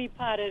 I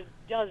repotted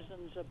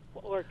dozens of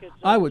orchids.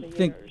 I over would the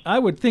think. years. I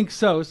would think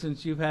so,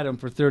 since you've had them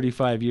for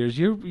 35 years.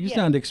 You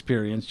sound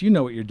experienced. You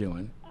know what you're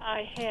doing.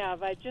 I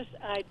have. I just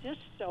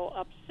so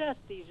upset.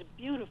 These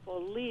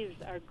beautiful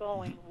leaves are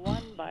going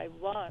one by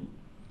one.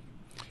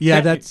 Yeah,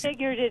 I that's.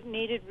 figured it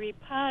needed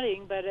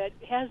repotting, but it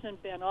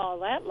hasn't been all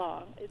that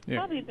long. It's Yeah.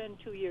 probably been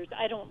 2 years.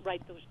 I don't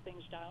write those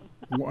things down.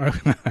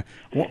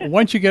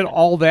 Once you get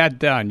all that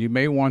done, you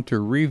may want to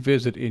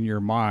revisit in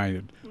your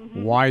mind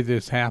why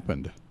this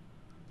happened.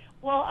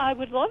 Well, I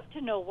would love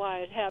to know why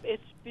it happened.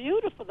 It's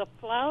beautiful. The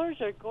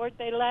flowers are gorgeous.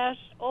 They last,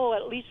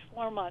 at least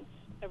 4 months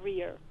every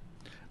year.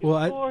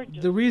 It's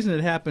gorgeous. The reason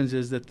it happens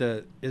is that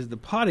the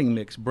potting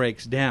mix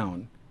breaks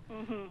down,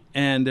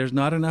 and there's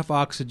not enough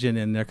oxygen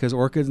in there because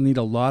orchids need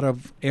a lot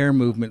of air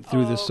movement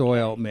through the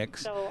soil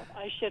mix. So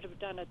I should have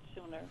done it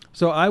sooner.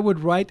 So I would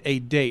write a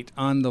date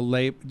on the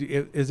label.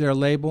 Is there a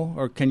label,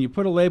 or can you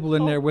put a label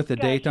in there with a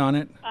date on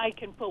it? I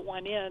can put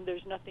one in.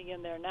 There's nothing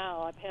in there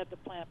now. I've had the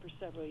plant for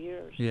several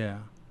years. Yeah.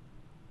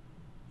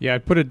 Yeah,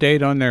 I'd put a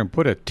date on there and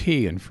put a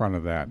T in front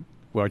of that,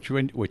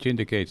 which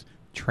indicates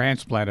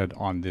transplanted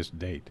on this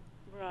date.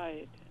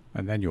 Right.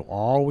 And then you'll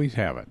always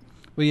have it.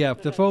 Well, yeah,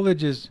 if the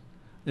foliage is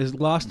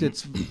lost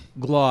its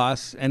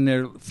gloss and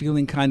they're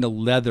feeling kind of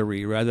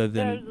leathery rather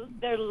than...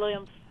 They're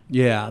lymph.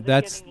 Yeah, they're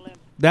that's getting lymph.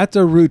 that's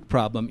a root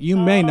problem. You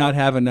may not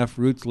have enough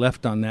roots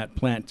left on that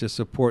plant to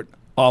support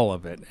all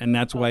of it, and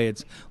that's why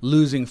it's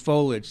losing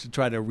foliage to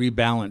try to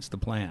rebalance the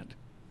plant.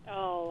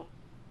 Oh.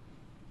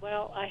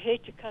 Well, I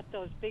hate to cut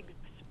those big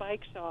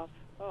spikes off.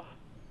 Oh,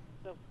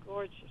 so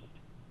gorgeous.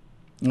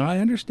 I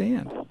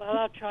understand. Well,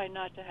 I'll try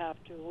not to have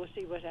to. We'll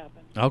see what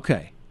happens.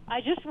 Okay.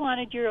 I just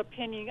wanted your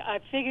opinion. I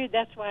figured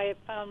that's why I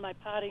found my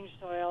potting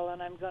soil,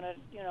 and I'm going to,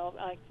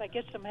 if I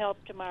get some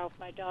help tomorrow, if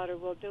my daughter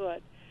will do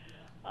it.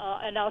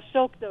 And I'll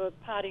soak the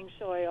potting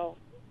soil,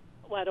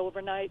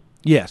 overnight?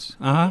 Yes.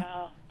 Do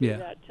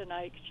that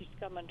tonight. She's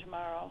coming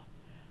tomorrow.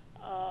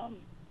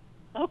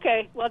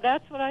 Okay, well,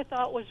 that's what I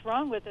thought was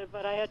wrong with it,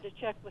 but I had to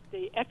check with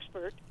the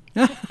expert.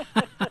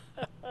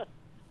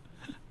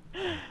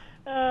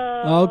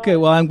 Okay,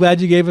 well, I'm glad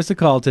you gave us a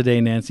call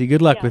today, Nancy.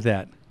 Good luck with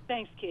that.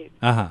 Thanks, Keith.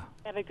 Have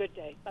a good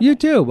day. Bye-bye. You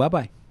too.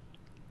 Bye-bye.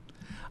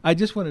 I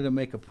just wanted to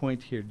make a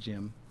point here,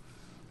 Jim.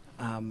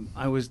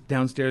 I was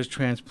downstairs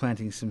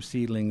transplanting some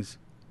seedlings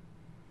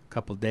a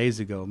couple days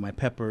ago, my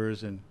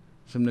peppers and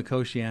some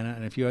Nicotiana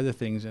and a few other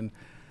things, and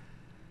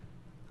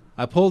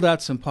I pulled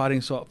out some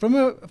potting soil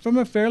from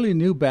a fairly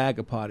new bag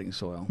of potting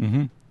soil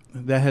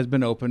that has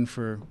been open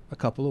for a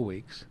couple of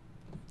weeks,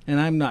 and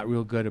I'm not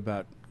real good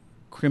about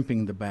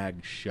crimping the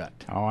bag shut.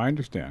 Oh, I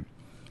understand.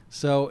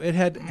 So it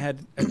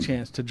had a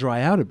chance to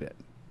dry out a bit,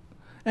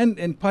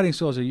 and potting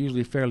soils are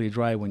usually fairly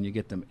dry when you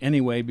get them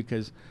anyway,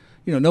 because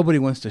nobody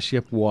wants to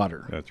ship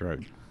water. That's right.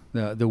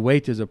 The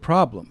weight is a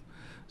problem,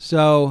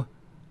 so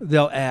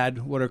they'll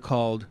add what are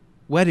called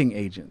wetting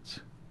agents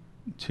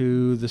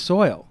to the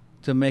soil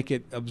to make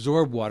it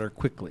absorb water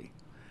quickly.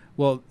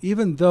 Well,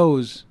 even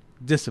those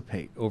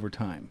dissipate over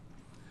time.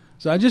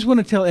 So I just want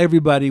to tell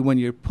everybody, when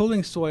you're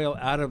pulling soil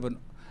out of an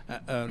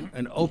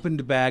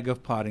opened bag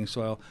of potting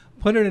soil,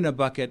 put it in a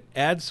bucket,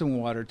 add some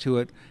water to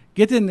it,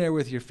 get in there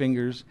with your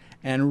fingers,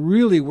 and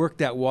really work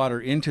that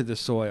water into the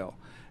soil,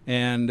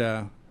 and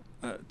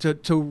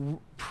to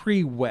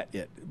pre-wet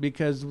it,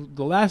 because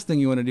the last thing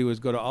you want to do is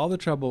go to all the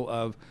trouble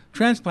of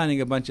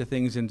transplanting a bunch of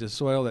things into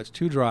soil that's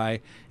too dry,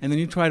 and then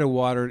you try to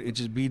water it, it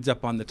just beads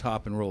up on the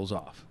top and rolls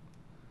off.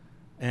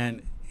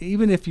 And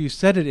even if you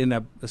set it in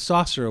a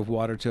saucer of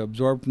water to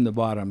absorb from the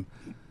bottom,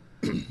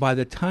 by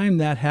the time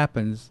that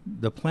happens,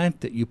 the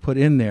plant that you put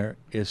in there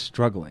is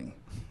struggling.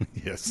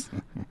 Yes.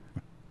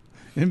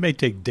 It may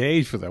take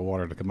days for that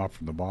water to come up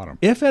from the bottom.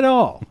 If at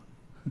all.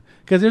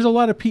 Because there's a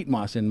lot of peat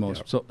moss in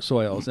most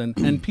soils,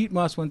 and peat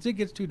moss, once it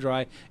gets too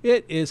dry,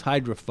 it is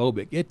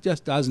hydrophobic. It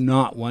just does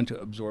not want to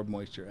absorb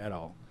moisture at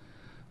all.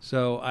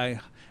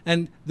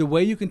 And the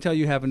way you can tell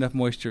you have enough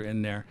moisture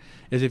in there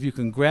is if you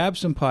can grab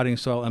some potting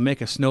soil and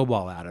make a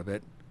snowball out of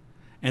it,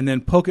 and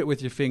then poke it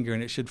with your finger,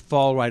 and it should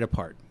fall right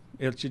apart.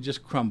 It should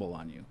just crumble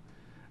on you.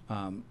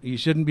 You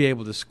shouldn't be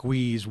able to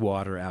squeeze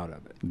water out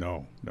of it.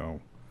 No.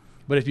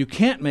 But if you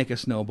can't make a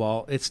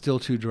snowball, it's still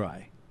too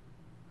dry.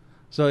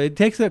 So it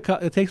takes a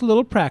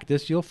little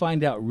practice. You'll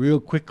find out real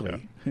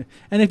quickly. Yeah.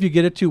 And if you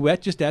get it too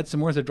wet, just add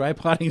some more of the dry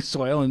potting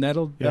soil, and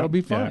that'll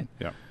be fine.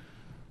 Yeah.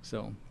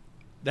 So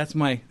that's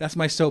my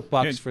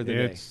soapbox for the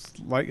day.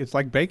 It's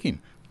like baking.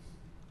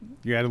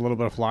 You add a little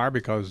bit of flour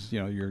because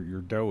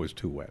your dough is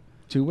too wet.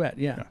 Too wet,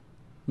 yeah.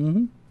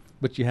 Mm-hmm.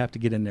 But you have to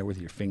get in there with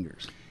your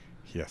fingers.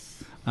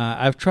 Yes.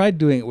 I've tried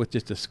doing it with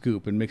just a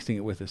scoop and mixing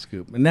it with a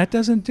scoop, and that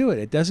doesn't do it.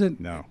 It doesn't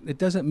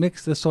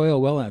mix the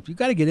soil well enough. You've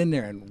got to get in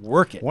there and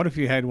work it. What if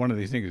you had one of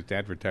these things that's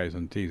advertised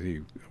on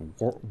TV,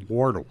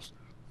 wardles?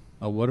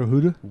 A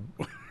water-hooter?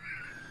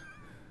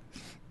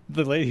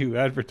 The lady who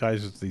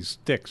advertises these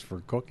sticks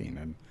for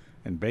cooking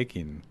and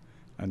baking,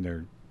 and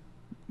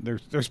they're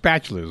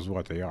spatulas is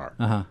what they are.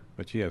 Uh-huh.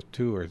 But she has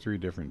 2 or 3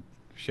 different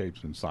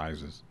shapes and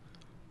sizes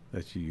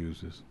that she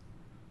uses.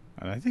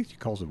 And I think she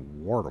calls it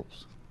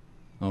wardles.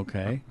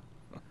 Okay.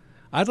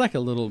 I'd like a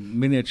little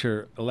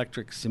miniature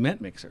electric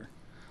cement mixer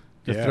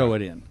to throw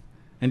it in,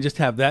 and just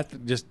have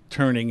that just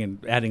turning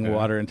and adding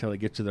water until it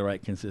gets to the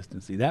right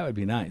consistency. That would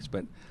be nice,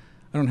 but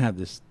I don't have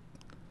this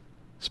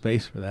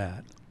space for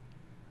that.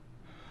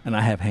 And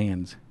I have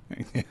hands.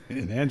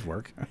 And hands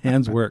work.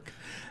 Hands work.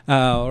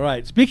 All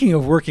right. Speaking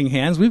of working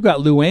hands, we've got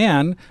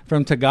Luann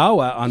from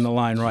Tagawa on the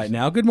line right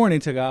now. Good morning,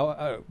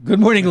 Tagawa. Good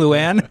morning,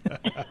 Luann.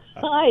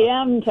 I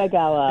am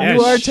Tagawa. Yes.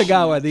 You are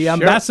Tagawa, the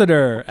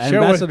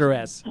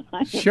ambassadoress.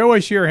 Show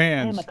us your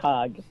hands. I'm a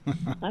cog.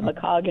 I'm a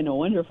cog in a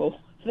wonderful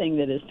thing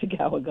that is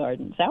Tagawa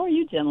Gardens. How are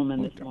you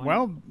gentlemen this morning?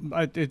 Well,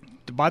 it's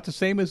about the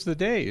same as the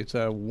day. It's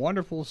a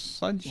wonderful,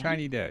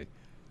 sunshiny day.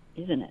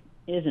 Isn't it?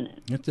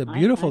 It's a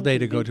beautiful day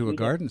to go to a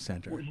garden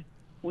center.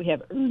 We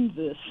have earned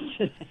this.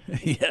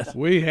 Yes.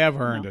 We have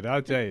earned it,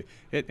 I'll tell you.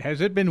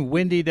 Has it been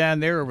windy down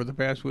there over the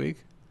past week?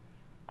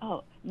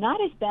 Oh, not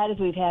as bad as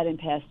we've had in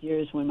past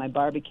years when my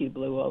barbecue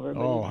blew over,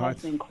 but it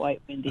has been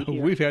quite windy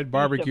here. We've had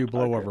barbecue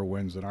blowover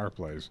winds in our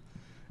place,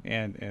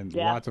 and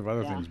lots of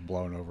other things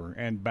blown over,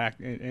 and back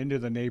into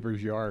the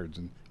neighbors' yards,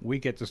 and we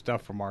get the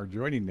stuff from our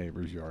adjoining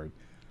neighbor's yard.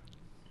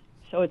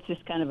 So it's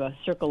just kind of a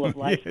circle of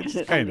life. It's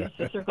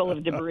a circle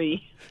of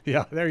debris.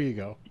 Yeah, there you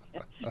go.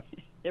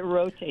 It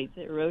rotates.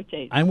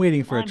 I'm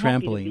waiting for a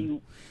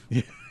trampoline.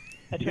 A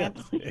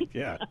trampoline?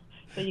 Yeah.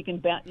 So you can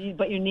bounce,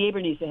 but your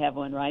neighbor needs to have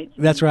one, right?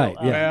 So that's right.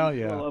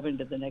 Go over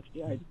into the next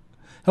yard.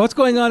 What's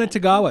going on at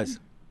Tagawa's?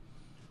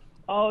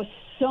 Oh,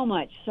 so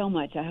much.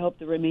 I hope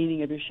the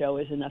remaining of your show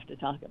is enough to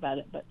talk about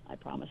it, but I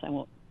promise I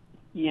won't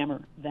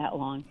yammer that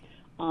long.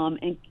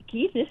 And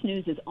Keith, this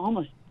news is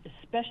almost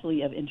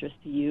especially of interest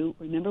to you.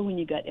 Remember when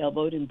you got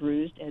elbowed and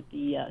bruised at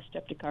the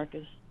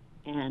Streptococcus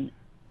and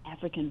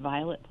African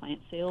violet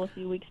plant sale a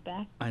few weeks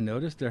back. I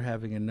noticed they're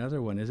having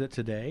another one. Is it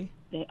today?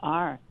 They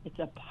are. It's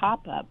a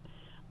pop-up,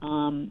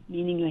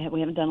 meaning we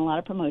haven't done a lot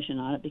of promotion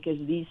on it because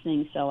these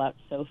things sell out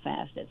so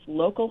fast. It's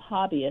local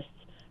hobbyists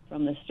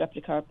from the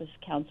Streptocarpus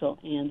Council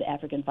and the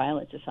African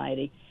Violet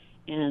Society,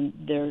 and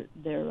their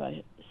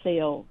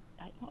sale,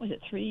 what was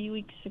it, 3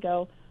 weeks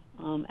ago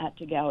at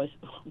Tagawa's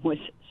was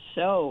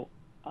so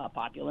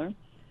popular.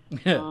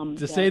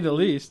 To say the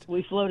least.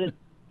 We floated,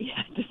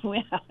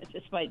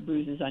 despite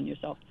bruises on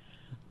yourself.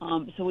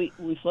 So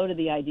we floated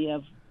the idea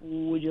of,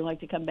 would you like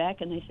to come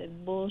back? And they said,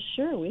 well,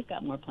 sure, we've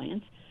got more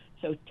plants.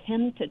 So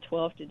 10 to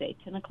 12 today,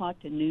 10 o'clock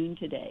to noon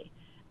today,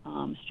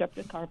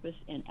 Streptocarpus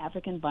and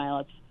African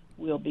violets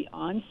will be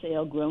on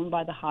sale, grown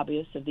by the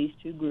hobbyists of these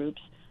two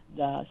groups.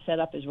 The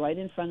setup is right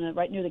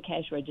near the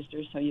cash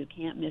register, so you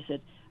can't miss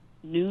it.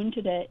 Noon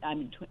today,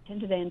 10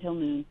 today until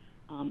noon.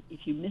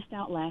 If you missed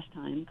out last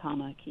time,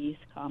 Keith,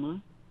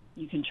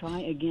 you can try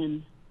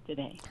again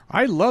today.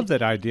 I love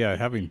that idea of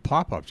having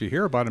pop-ups. You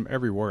hear about them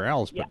everywhere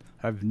else, but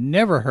I've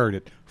never heard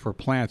it for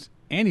plants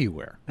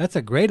anywhere. That's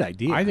a great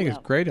idea. I think it's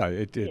a great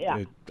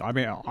idea. I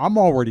mean, I'm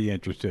already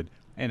interested,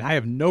 and I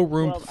have no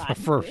room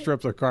for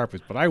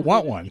Streptocarpus, but I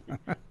want one.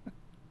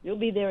 You'll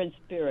be there in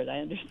spirit. I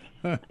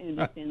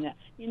understand that.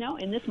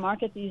 In this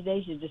market these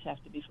days, you just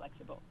have to be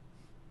flexible.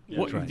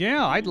 Well, right.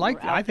 Yeah,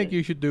 I think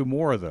you should do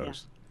more of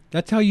those. Yeah.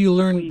 That's how you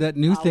learn that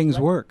new things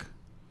work.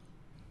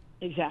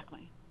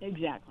 Exactly.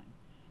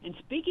 And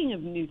speaking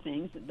of new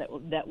things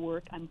that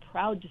work, I'm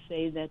proud to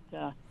say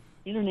that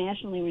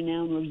internationally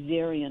renowned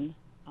rosarian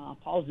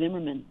Paul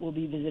Zimmerman will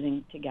be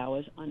visiting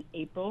Tagawa's on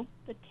April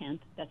the 10th.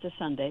 That's a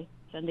Sunday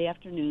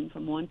afternoon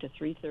from 1 to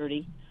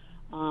 3:30.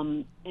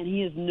 And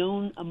he is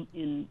known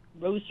in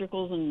rose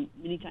circles and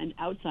many times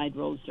outside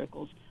rose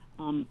circles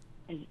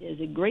as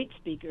a great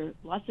speaker,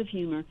 lots of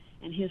humor,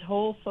 and his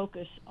whole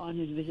focus on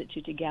his visit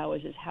to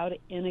Tagawa's is how to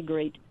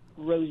integrate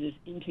roses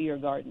into your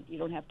garden. You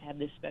don't have to have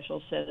this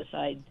special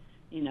set-aside,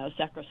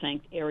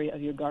 sacrosanct area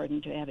of your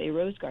garden to have a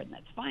rose garden.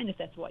 That's fine if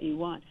that's what you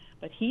want,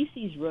 but he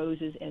sees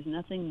roses as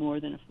nothing more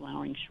than a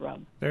flowering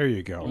shrub. There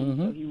you go.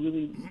 Mm-hmm. So he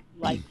really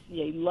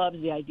he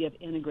loves the idea of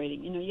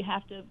integrating. You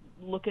have to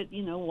look at,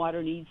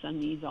 water needs, sun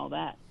needs, all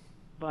that.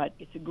 But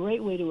it's a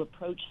great way to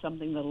approach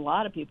something that a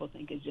lot of people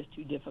think is just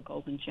too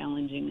difficult and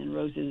challenging, and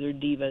roses are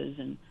divas,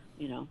 and,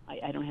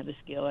 I don't have the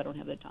skill, I don't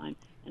have the time.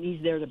 And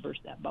he's there to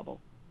burst that bubble.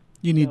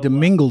 You need to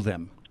mingle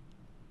them.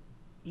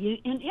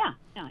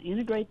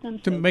 Integrate them.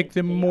 To make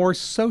them more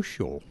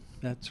social.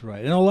 That's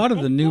right. And a lot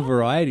of the new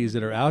varieties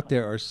that are out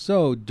there are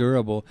so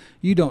durable,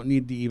 you don't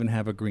need to even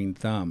have a green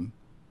thumb.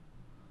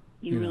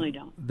 You really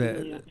don't.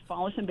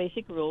 Follow some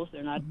basic rules.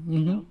 They're not,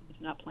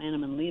 it's not plant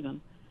them and leave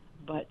them.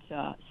 But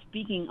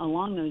speaking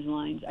along those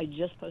lines, I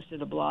just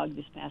posted a blog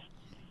this past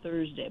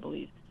Thursday, I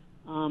believe,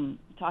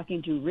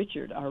 talking to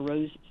Richard, our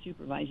rose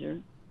supervisor,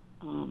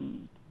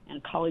 and a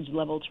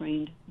college-level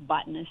trained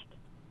botanist.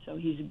 So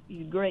he's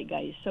a great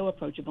guy. He's so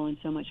approachable and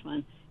so much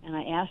fun. And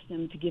I asked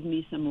him to give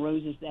me some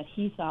roses that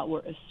he thought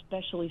were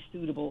especially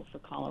suitable for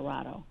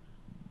Colorado.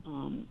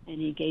 And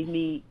he gave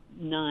me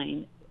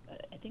 9.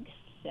 I think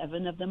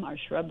 7 of them are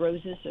shrub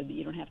roses, so that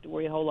you don't have to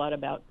worry a whole lot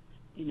about,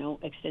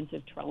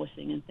 extensive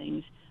trellising and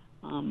things.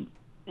 And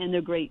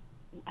they're great.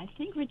 I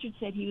think Richard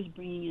said he was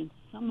bringing in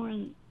somewhere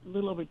in a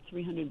little over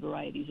 300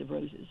 varieties of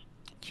roses.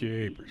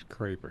 Jeepers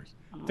creepers.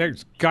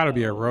 There's got to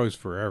be a rose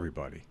for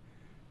everybody.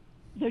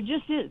 There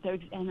just is.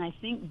 And I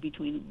think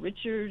between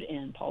Richard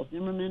and Paul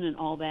Zimmerman and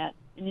all that,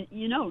 and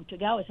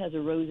Tagawa's has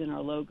a rose in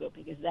our logo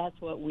because that's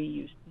what we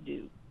used to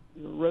do.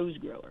 We were a rose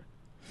grower.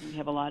 We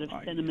have a lot of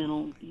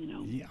sentimental,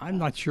 I'm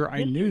not sure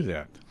I knew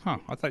that.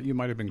 I thought you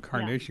might have been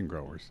carnation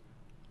growers.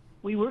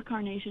 We were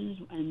carnations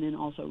and then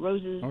also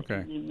roses. Okay.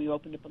 And then we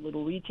opened up a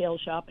little retail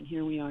shop, and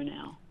here we are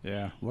now.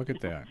 Yeah, look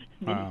at that.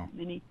 Wow.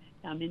 Many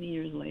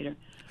years later.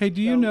 Hey, do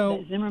you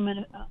know...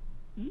 Zimmerman...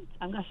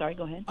 I'm sorry,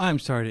 go ahead. I'm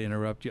sorry to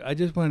interrupt you. I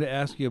just wanted to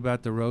ask you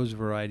about the rose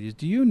varieties.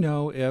 Do you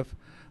know if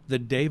the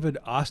David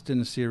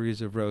Austin series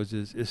of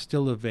roses is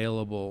still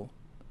available?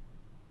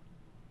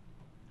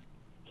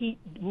 He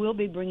will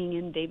be bringing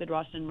in David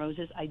Austin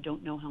roses. I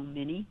don't know how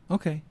many.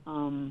 Okay.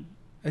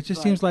 It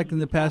just seems like in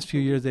the past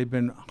few years they've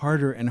been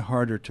harder and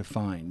harder to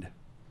find.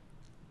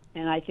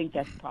 And I think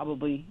that's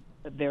probably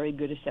a very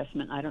good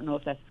assessment. I don't know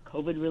if that's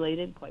COVID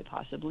related, quite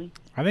possibly.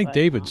 I think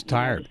David's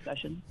tired.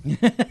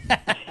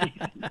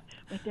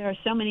 But there are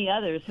so many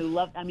others who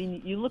love. I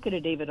mean, you look at a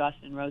David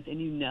Austin rose and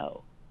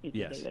it's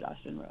a David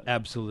Austin rose.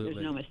 Absolutely.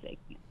 There's no mistaking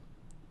it.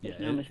 There's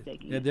no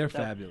mistaking it. They're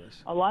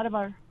fabulous. A lot of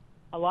our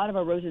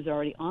roses are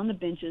already on the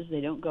benches.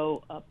 They don't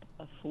go up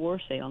for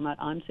sale, not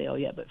on sale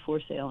yet, but for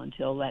sale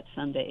until that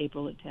Sunday,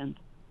 April the 10th.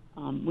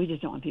 We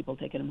just don't want people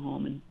taking them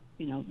home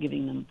and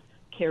giving them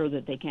care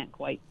that they can't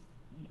quite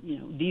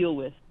deal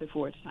with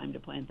before it's time to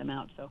plant them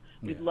out. So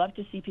we'd love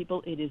to see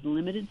people. It is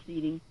limited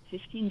seating,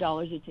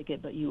 $15 a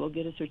ticket, but you will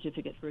get a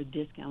certificate for a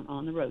discount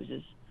on the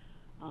roses.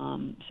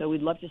 So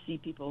we'd love to see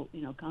people,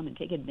 come and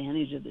take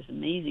advantage of this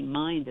amazing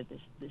mind that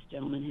this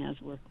gentleman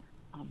has. We're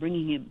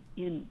bringing him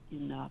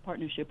in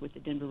partnership with the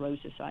Denver Rose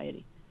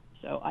Society.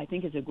 So I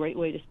think it's a great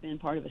way to spend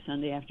part of a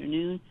Sunday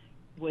afternoon,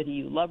 whether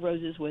you love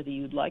roses, whether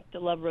you'd like to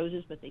love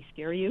roses, but they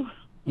scare you,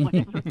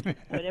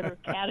 whatever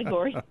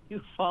category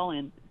you fall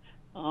in.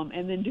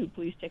 And then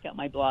please check out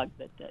my blog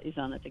that is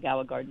on the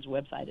Tagawa Gardens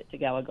website at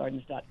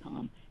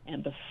tagawagardens.com.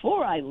 And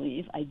before I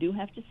leave, I do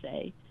have to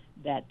say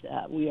that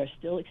we are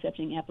still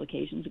accepting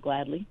applications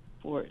gladly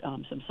for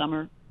some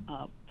summer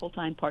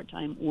full-time,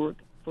 part-time work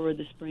for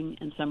the spring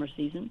and summer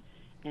season.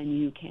 And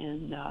you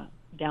can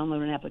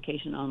download an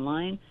application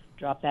online,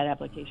 drop that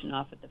application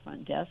off at the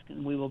front desk,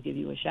 and we will give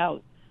you a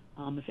shout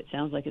if it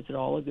sounds like it's at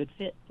all a good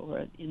fit for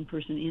an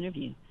in-person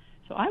interview.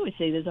 So I would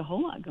say there's a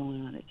whole lot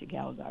going on at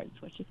Tagawa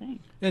Gardens. What you think?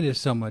 It is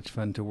so much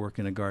fun to work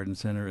in a garden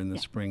center in the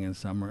spring and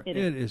summer. It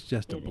is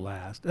just a It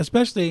blast,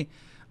 especially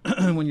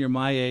when you're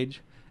my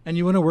age and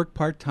you want to work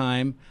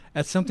part-time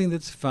at something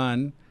that's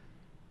fun,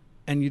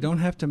 and you don't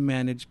have to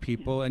manage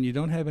people, and you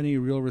don't have any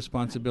real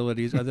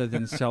responsibilities other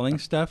than selling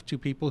stuff to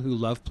people who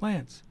love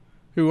plants.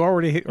 Who are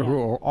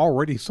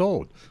already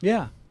sold.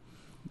 Yeah.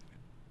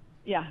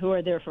 Yeah, who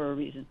are there for a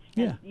reason.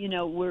 Yeah.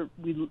 And,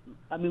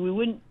 we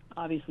wouldn't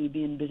obviously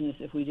be in business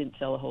if we didn't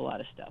sell a whole lot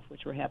of stuff,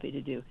 which we're happy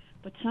to do.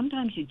 But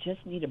sometimes you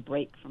just need a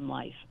break from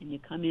life, and you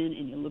come in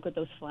and you look at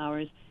those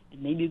flowers,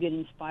 and maybe you get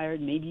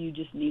inspired, maybe you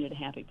just needed a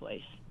happy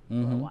place for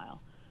a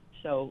while.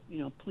 So,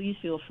 please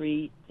feel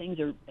free.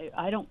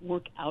 I don't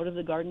work out of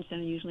the garden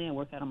center usually. I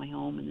work out of my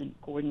home and then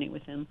coordinate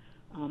with them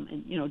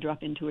and,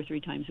 drop in 2 or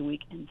 3 times a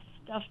week. And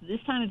stuff,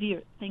 this time of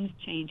year, things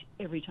change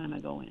every time I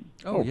go in.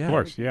 Oh, yeah. Of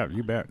course. Yeah,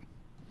 you bet.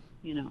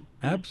 Absolutely.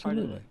 That's part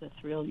of the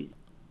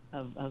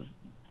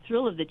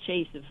thrill of the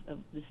chase of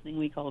this thing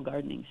we call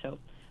gardening. So,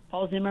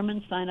 Paul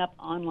Zimmerman, sign up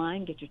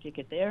online, get your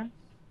ticket there.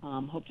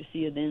 Hope to see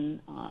you then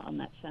on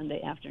that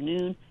Sunday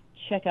afternoon.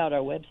 Check out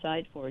our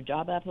website for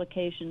job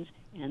applications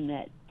and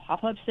that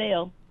pop-up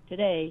sale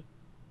today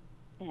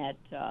at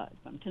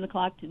from 10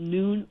 o'clock to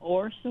noon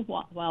or so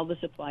while the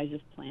supplies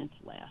of plants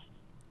last.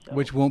 So,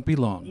 which won't be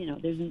long. And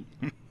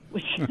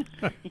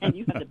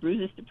you have the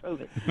bruises to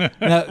prove it.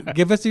 Now,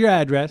 give us your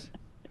address.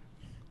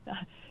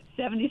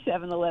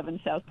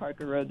 7711 South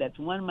Parker Road. That's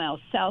 1 mile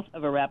south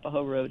of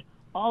Arapahoe Road.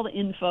 All the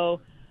info,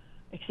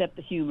 except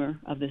the humor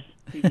of this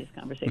previous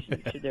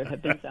conversation, should there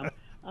have been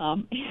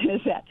some,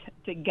 is at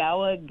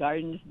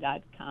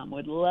TagawaGardens.com.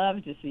 Would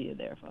love to see you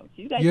there, folks.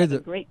 You guys have a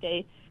great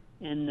day,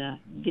 and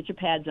get your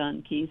pads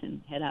on, Keith,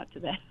 and head out to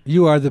that.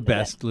 You are the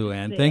best,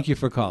 Luann. Thank you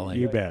for calling.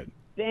 You bet.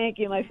 Thank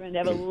you, my friend.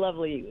 Have a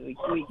lovely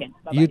weekend.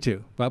 Bye-bye. You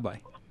too.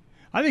 Bye-bye.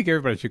 I think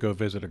everybody should go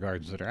visit a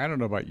garden center. I don't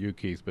know about you,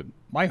 Keith, but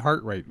my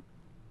heart rate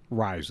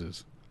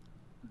rises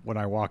when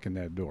I walk in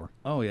that door.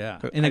 Oh, yeah.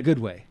 In a good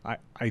way.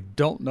 I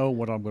don't know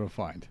what I'm going to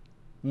find.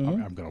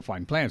 I'm going to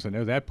find plants. I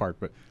know that part,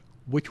 but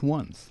which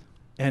ones?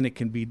 And it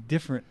can be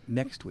different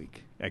next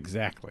week.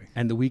 Exactly.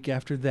 And the week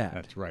after that.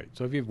 That's right.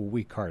 So if you have a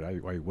weak heart, I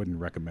wouldn't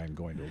recommend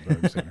going to a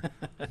garden center.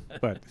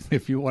 But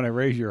if you want to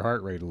raise your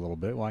heart rate a little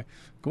bit, why,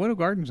 go to a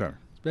garden center.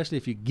 Especially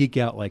if you geek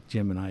out like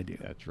Jim and I do.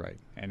 That's right.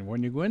 And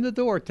when you go in the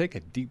door, take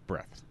a deep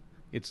breath.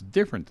 It's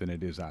different than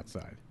it is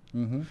outside.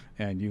 Mm-hmm.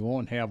 And you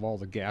won't have all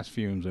the gas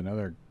fumes and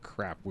other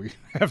crap we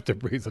have to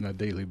breathe on a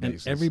daily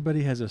basis. And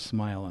everybody has a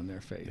smile on their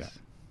face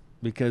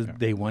because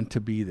they want to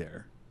be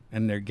there,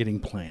 and they're getting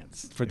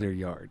plants for their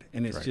yard.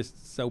 And it's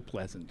just so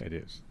pleasant. It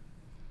is.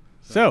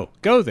 So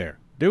go there.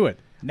 Do it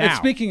now. And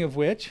speaking of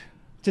which,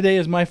 today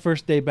is my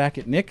first day back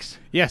at Nick's.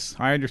 Yes,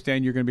 I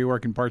understand you're going to be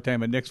working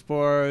part-time at Nick's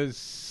for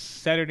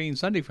Saturday and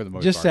Sunday for the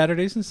most part. Just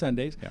Saturdays and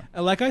Sundays. Yeah.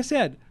 And like I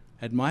said,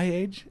 at my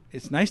age,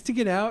 it's nice to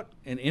get out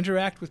and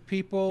interact with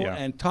people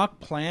and talk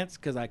plants,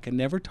 because I can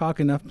never talk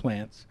enough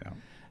plants. Yeah.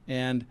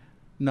 And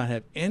not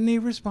have any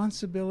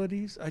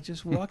responsibilities. I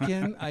just walk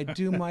in, I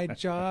do my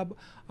job,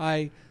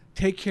 I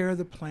take care of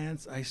the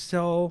plants, I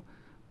sell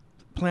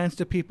plants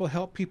to people,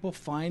 help people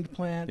find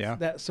plants,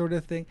 that sort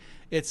of thing.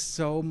 It's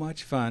so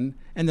much fun.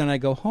 And then I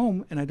go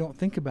home and I don't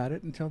think about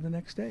it until the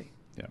next day.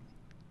 Yeah.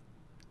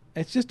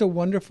 It's just a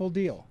wonderful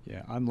deal.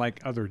 Yeah, unlike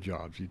other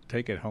jobs, you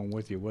take it home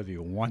with you whether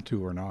you want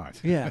to or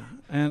not. Yeah,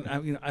 and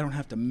I don't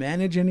have to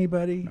manage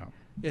anybody. No.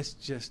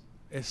 It's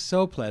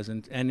so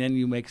pleasant, and then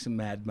you make some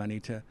mad money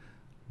to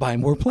buy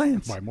more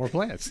plants. Buy more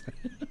plants.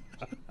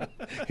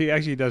 He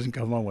actually doesn't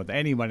come home with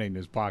any money in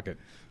his pocket.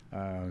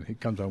 He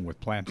comes home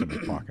with plants in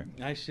his pocket.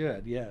 I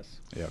should,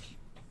 yes. Yes.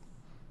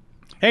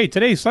 Hey,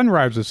 today's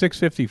sunrise is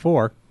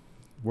 6:54.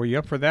 Were you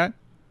up for that?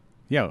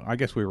 Yeah, I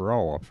guess we were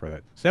all up for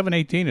that.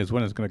 7:18 is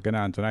when it's going to go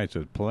down tonight, so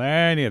there's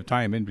plenty of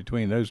time in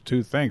between those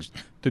two things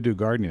to do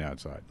gardening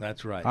outside.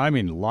 That's right. I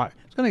mean,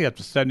 it's going to get up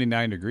to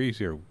 79 degrees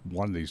here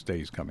one of these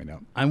days coming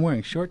up. I'm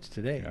wearing shorts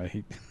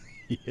today.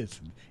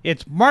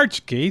 It's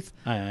March, Keith.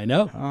 I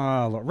know.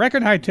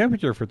 Record high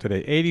temperature for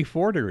today,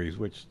 84 degrees,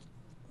 which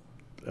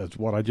is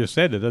what I just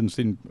said. It doesn't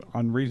seem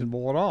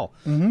unreasonable at all.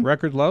 Mm-hmm.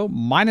 Record low,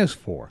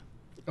 -4.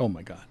 Oh,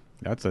 my God.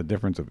 That's a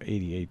difference of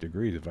 88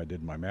 degrees if I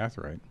did my math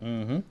right.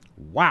 Mm-hmm.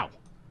 Wow.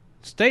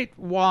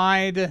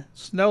 Statewide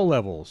snow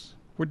levels.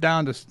 We're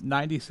down to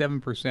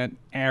 97%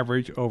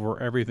 average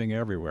over everything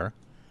everywhere.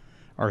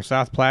 Our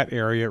South Platte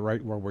area,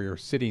 right where we're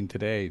sitting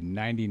today,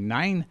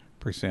 99%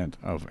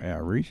 of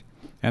average.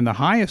 And the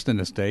highest in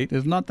the state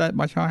is not that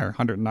much higher,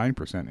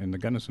 109% in the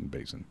Gunnison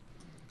Basin.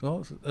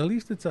 Well, at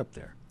least it's up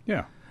there.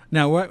 Yeah.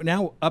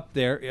 Now up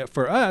there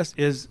for us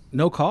is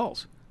no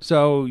calls.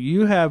 So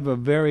you have a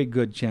very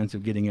good chance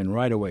of getting in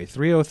right away.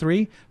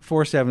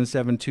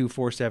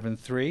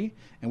 303-477-2473.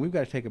 And we've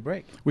got to take a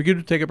break. We're going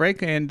to take a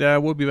break, and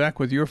we'll be back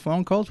with your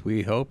phone calls.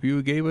 We hope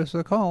you gave us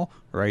a call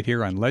right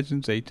here on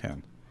Legends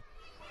 810.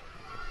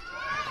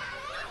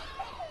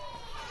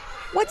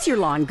 What's your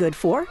lawn good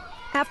for?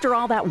 After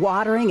all that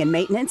watering and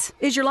maintenance,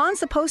 is your lawn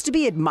supposed to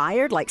be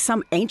admired like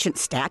some ancient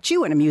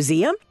statue in a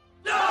museum?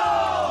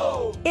 No!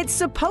 It's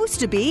supposed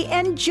to be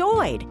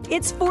enjoyed.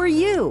 It's for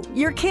you,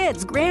 your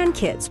kids,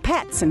 grandkids,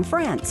 pets, and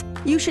friends.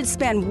 You should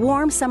spend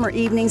warm summer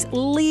evenings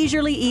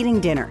leisurely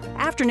eating dinner,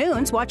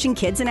 afternoons watching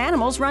kids and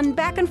animals run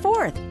back and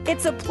forth.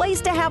 It's a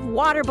place to have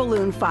water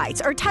balloon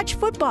fights or touch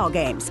football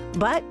games.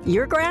 But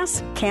your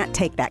grass can't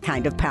take that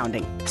kind of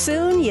pounding.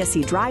 Soon you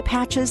see dry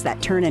patches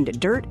that turn into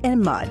dirt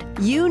and mud.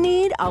 You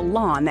need a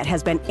lawn that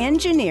has been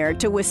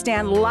engineered to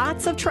withstand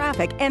lots of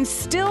traffic and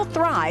still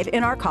thrive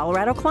in our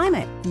Colorado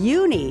climate.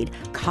 You need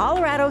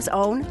Colorado's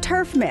own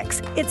Turf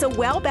Mix. It's a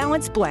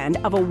well-balanced blend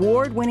of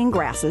award-winning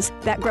grasses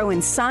that grow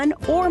in sun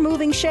or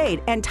moving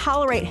shade and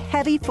tolerate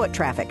heavy foot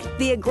traffic.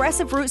 The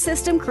aggressive root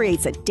system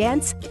creates a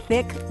dense,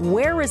 thick,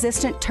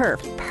 wear-resistant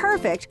turf,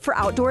 perfect for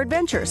outdoor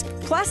adventures.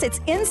 Plus, it's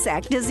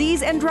insect,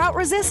 disease, and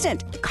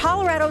drought-resistant.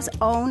 Colorado's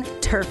own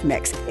Turf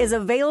Mix is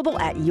available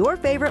at your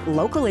favorite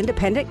local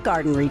independent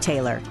garden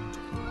retailer.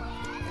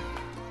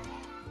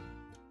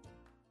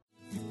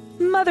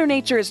 Mother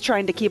Nature is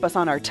trying to keep us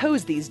on our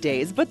toes these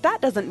days, but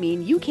that doesn't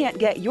mean you can't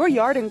get your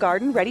yard and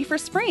garden ready for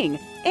spring.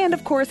 And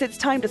of course, it's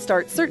time to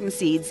start certain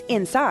seeds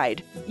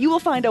inside. You will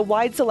find a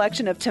wide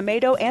selection of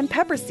tomato and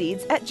pepper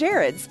seeds at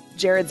Jared's.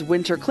 Jared's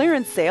winter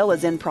clearance sale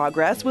is in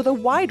progress with a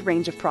wide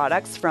range of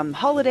products from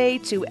holiday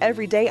to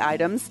everyday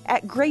items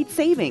at great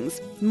savings.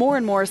 More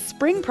and more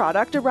spring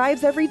product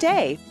arrives every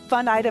day.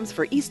 Fun items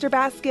for Easter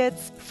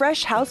baskets,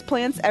 fresh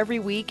houseplants every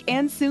week,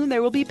 and soon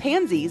there will be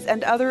pansies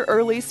and other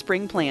early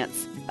spring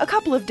plants. A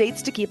couple of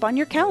dates to keep on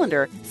your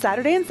calendar.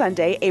 Saturday and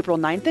Sunday, April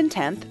 9th and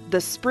 10th,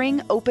 the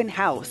Spring Open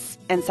House.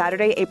 And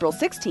Saturday, April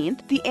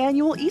 16th, the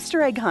annual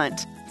Easter egg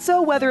hunt.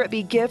 So whether it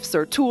be gifts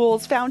or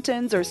tools,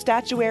 fountains or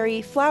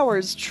statuary,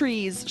 flowers,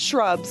 trees,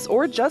 shrubs,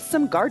 or just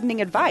some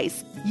gardening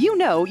advice, you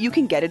know you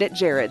can get it at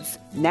Jared's.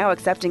 Now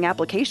accepting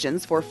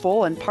applications for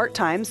full and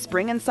part-time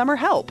spring and summer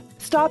help.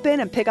 Stop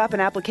in and pick up an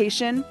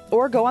application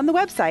or go on the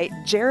website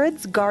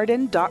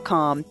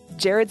jaredsgarden.com.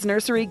 Jared's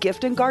Nursery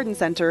Gift and Garden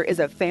Center is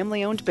a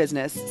family-owned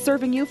business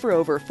serving you for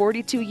over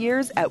 42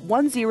 years at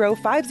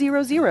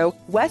 10500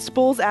 West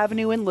Bulls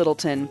Avenue in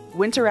Littleton.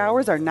 Winter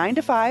hours are 9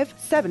 to 5,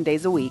 7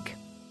 days a week.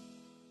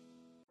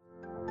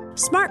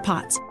 Smart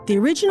Pots, the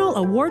original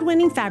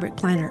award-winning fabric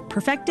planner,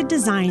 perfected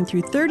design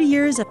through 30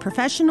 years of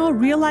professional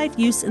real-life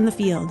use in the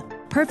field.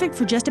 Perfect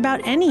for just about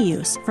any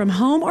use, from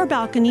home or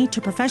balcony to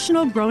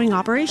professional growing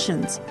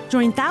operations.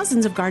 Join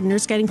thousands of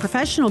gardeners getting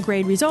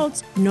professional-grade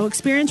results, no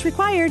experience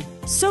required.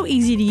 So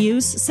easy to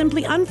use,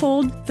 simply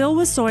unfold, fill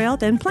with soil,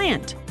 then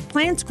plant.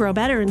 Plants grow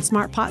better in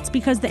Smart Pots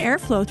because the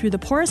airflow through the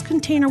porous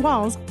container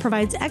walls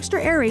provides extra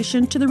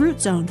aeration to the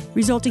root zone,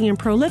 resulting in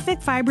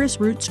prolific fibrous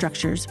root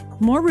structures.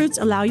 More roots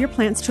allow your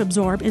plants to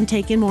absorb and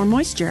take in more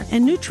moisture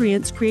and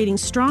nutrients, creating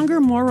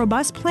stronger, more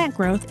robust plant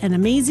growth and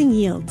amazing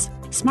yields.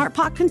 Smart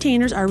Pot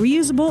containers are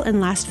reusable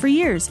and last for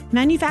years,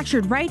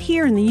 manufactured right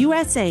here in the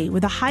USA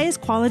with the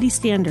highest quality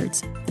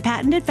standards. The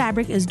patented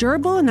fabric is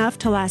durable enough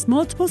to last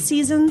multiple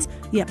seasons,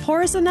 yet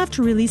porous enough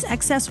to release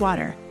excess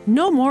water.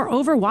 No more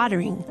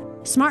overwatering.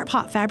 Smart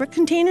Pot fabric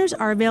containers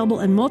are available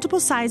in multiple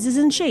sizes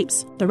and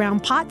shapes. The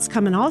round pots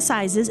come in all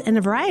sizes and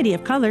a variety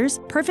of colors,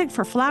 perfect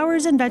for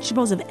flowers and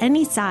vegetables of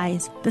any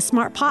size. The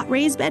Smart Pot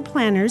raised bed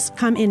planters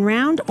come in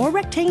round or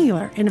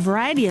rectangular in a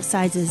variety of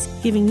sizes,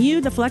 giving you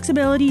the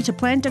flexibility to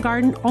plant a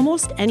garden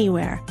almost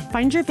anywhere.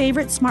 Find your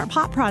favorite Smart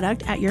Pot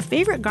product at your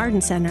favorite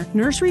garden center,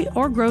 nursery,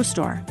 or grow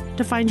store.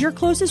 To find your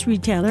closest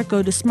retailer,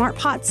 go to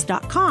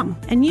smartpots.com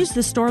and use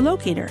the store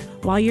locator.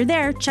 While you're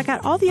there, check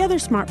out all the other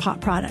Smart Pot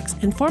products,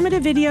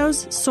 informative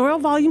videos, soil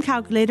volume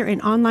calculator,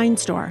 and online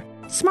store.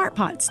 Smart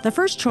Pots, the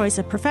first choice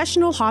of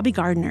professional hobby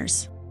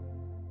gardeners.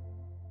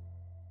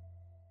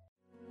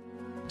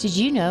 Did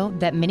you know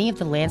that many of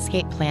the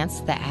landscape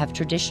plants that have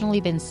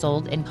traditionally been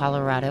sold in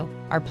Colorado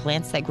are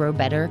plants that grow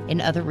better in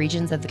other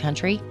regions of the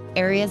country?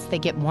 Areas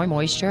that get more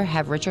moisture,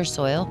 have richer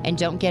soil, and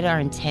don't get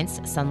our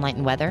intense sunlight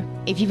and weather?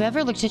 If you've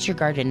ever looked at your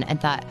garden and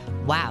thought,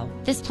 wow,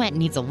 this plant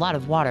needs a lot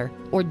of water,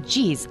 or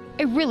geez,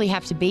 I really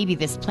have to baby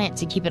this plant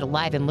to keep it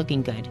alive and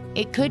looking good,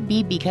 it could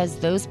be because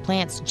those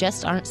plants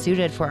just aren't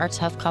suited for our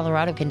tough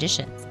Colorado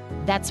conditions.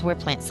 That's where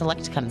Plant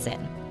Select comes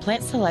in.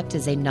 Plant Select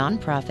is a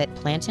nonprofit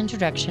plant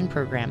introduction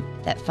program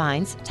that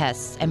finds,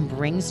 tests, and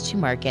brings to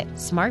market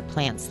smart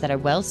plants that are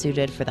well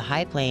suited for the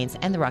high plains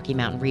and the Rocky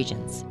Mountain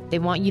regions. They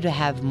want you to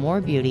have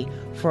more beauty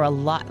for a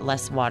lot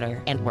less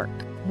water and work.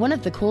 One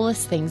of the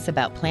coolest things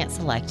about Plant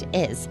Select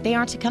is they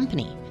aren't a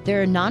company.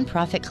 They're a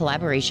nonprofit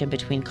collaboration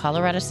between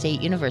Colorado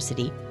State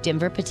University,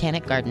 Denver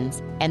Botanic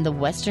Gardens, and the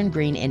Western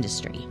green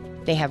industry.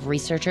 They have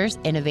researchers,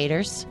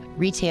 innovators,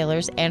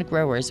 retailers, and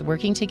growers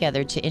working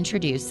together to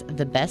introduce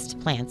the best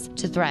plants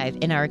to thrive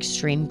in our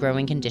extreme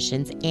growing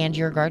conditions and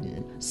your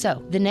garden.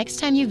 So, the next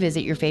time you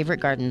visit your favorite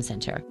garden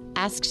center,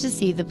 ask to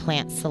see the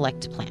Plant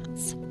Select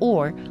plants,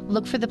 or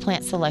look for the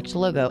Plant Select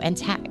logo and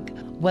tag.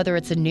 Whether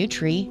it's a new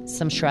tree,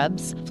 some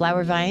shrubs,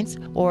 flower vines,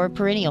 or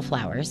perennial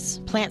flowers,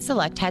 Plant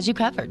Select has you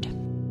covered.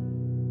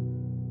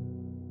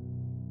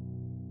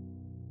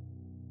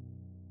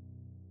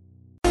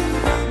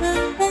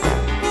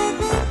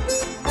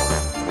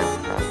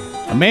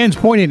 A man's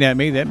pointing at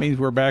me. That means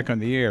we're back on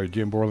the air.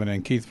 Jim Borland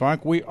and Keith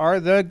Funk. We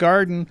are the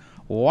Garden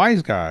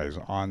Wise Guys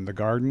on the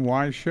Garden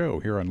Wise Show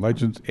here on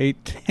Legends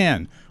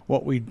 810.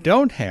 What we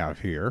don't have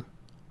here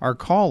are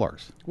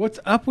callers. What's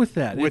up with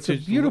that? Which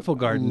It's a beautiful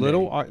garden day.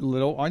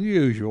 Little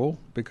unusual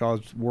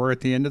because we're at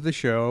the end of the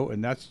show,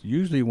 and that's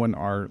usually when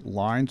our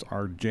lines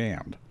are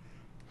jammed.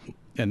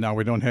 And now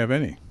we don't have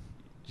any.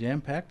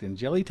 Jam-packed and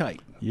jelly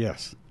tight.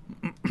 Yes.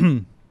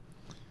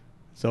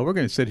 So we're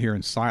going to sit here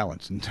in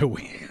silence until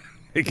we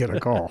get a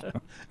call.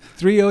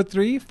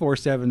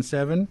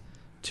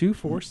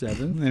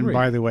 303-477-2473. And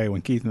by the way,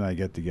 when Keith and I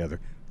get together,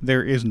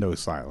 there is no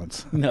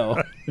silence.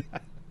 No.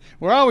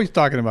 We're always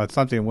talking about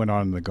something that went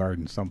on in the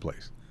garden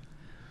someplace.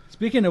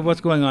 Speaking of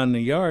what's going on in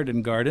the yard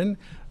and garden,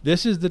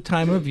 this is the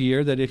time of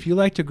year that if you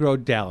like to grow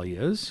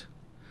dahlias,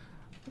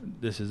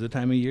 this is the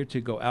time of year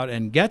to go out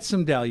and get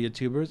some dahlia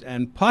tubers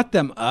and pot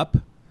them up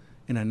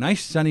in a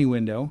nice sunny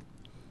window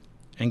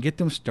and get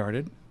them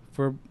started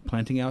for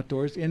planting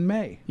outdoors in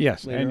May.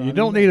 Yes, and you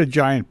don't need a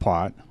giant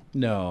pot.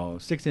 No,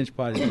 6-inch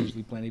pot is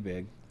usually plenty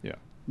big. Yeah.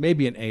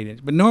 Maybe an 8-inch.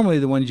 But normally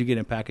the ones you get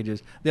in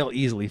packages, they'll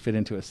easily fit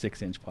into a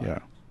 6-inch pot. Yeah.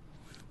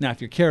 Now, if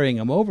you're carrying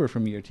them over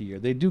from year to year,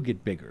 they do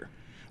get bigger.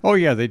 Oh,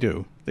 yeah, they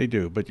do. They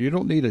do. But you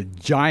don't need a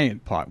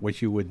giant pot,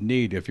 which you would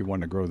need if you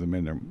want to grow them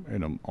in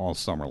them all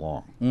summer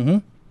long. Mm-hmm.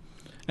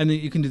 And then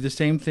you can do the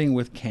same thing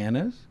with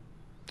cannas.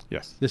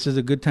 Yes. This is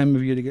a good time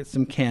of year to get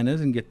some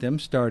cannas and get them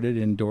started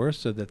indoors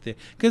so that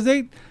because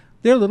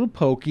they're a little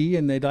pokey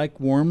and they like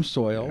warm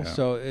soil,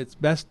 so it's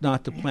best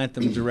not to plant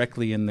them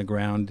directly in the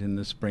ground in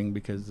the spring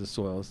because the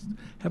soils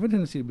have a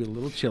tendency to be a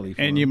little chilly.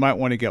 And you might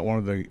want to get one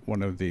of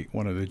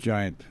the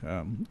giant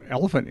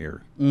elephant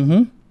ear.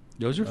 Mm-hmm.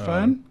 Those are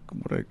fun.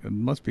 It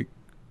must be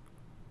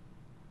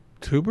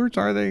tubers,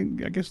 are they?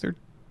 I guess they're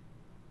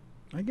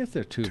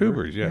tubers.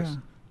 Tubers, yes. Yeah.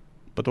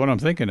 But the one I'm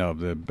thinking of,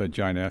 the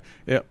giant,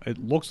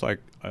 it looks like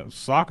a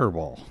soccer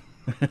ball.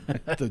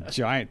 The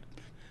giant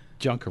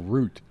chunk of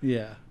root.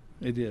 Yeah,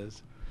 it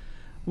is.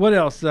 What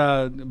else?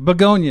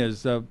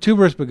 Begonias,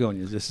 tuberous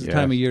begonias. This is the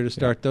time of year to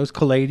start those.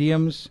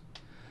 Caladiums,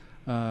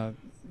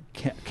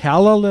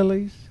 calla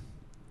lilies,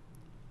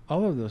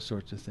 all of those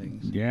sorts of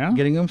things. Yeah.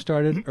 Getting them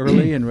started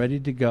early and ready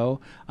to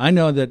go. I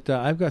know that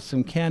I've got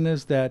some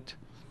cannas that,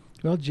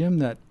 well, Jim,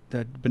 that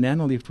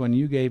banana leaf one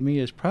you gave me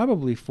is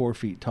probably 4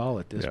 feet tall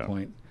at this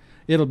point.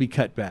 It'll be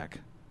cut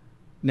back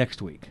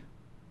next week.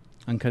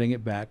 I'm cutting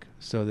it back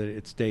so that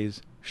it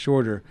stays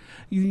shorter.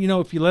 You know,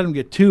 if you let them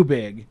get too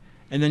big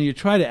and then you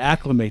try to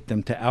acclimate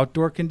them to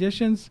outdoor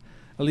conditions,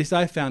 at least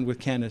I found with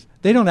cannas,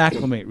 they don't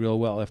acclimate real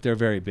well if they're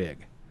very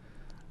big.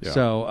 Yeah.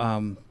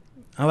 So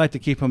I like to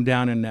keep them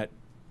down in that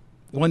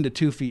 1 to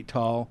 2 feet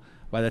tall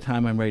by the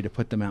time I'm ready to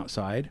put them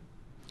outside.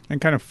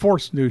 And kind of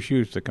force new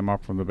shoots to come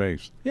up from the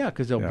base. Yeah,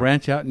 because they'll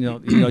branch out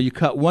and you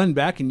cut one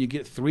back and you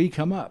get 3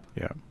 come up.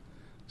 Yeah.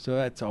 So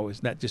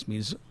that just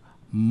means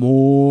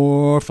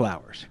more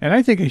flowers. And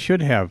I think it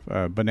should have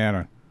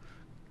banana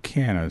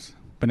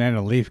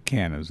leaf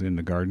cannas in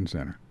the garden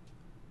center.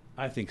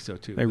 I think so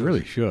too. They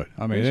really should.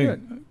 I mean, they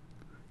should.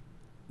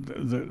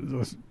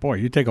 Boy,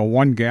 you take a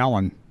 1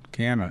 gallon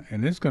canna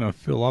and it's going to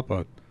fill up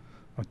a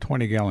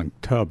 20-gallon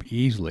tub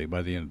easily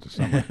by the end of the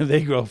summer.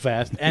 They grow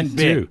fast and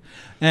big.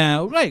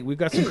 Right, we've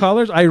got some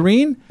callers.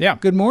 Irene. Yeah.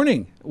 Good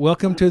morning.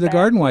 Welcome to the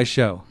Garden Wise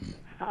Show.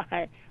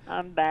 Hi,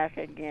 I'm back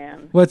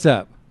again. What's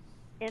up?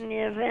 In the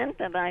event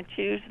that I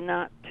choose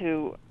not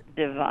to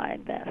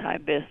divide that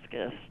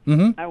hibiscus,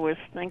 I was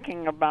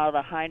thinking about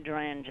a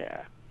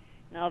hydrangea.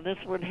 Now, this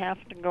would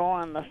have to go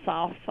on the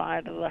south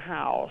side of the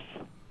house,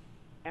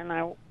 and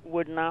I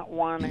would not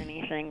want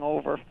anything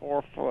over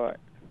 4 foot.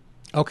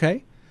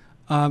 Okay.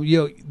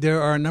 There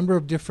are a number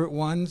of different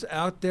ones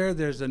out there.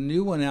 There's a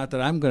new one out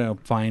that I'm going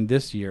to find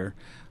this year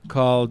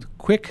called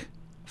Quick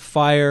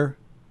Fire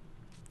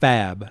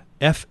Fab,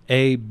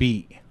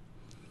 F-A-B.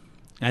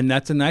 And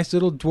that's a nice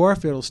little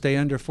dwarf. It'll stay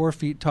under 4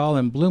 feet tall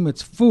and bloom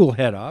its full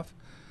head off.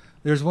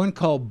 There's one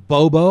called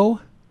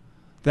Bobo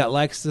that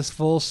likes this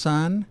full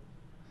sun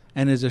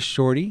and is a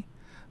shorty.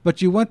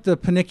 But you want the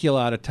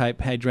paniculata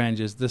type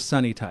hydrangeas, the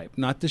sunny type,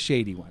 not the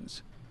shady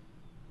ones.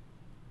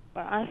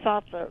 But I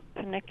thought the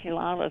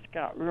paniculatas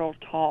got real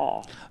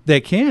tall.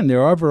 They can.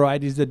 There are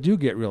varieties that do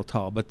get real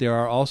tall, but there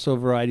are also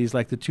varieties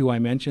like the 2 I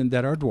mentioned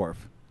that are dwarf.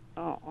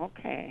 Oh,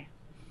 okay.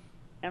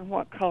 And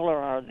what color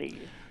are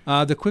these?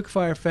 The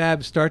Quickfire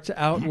Fab starts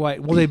out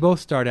white. Well, they both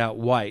start out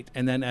white,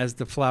 and then as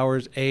the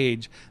flowers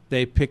age,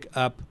 they pick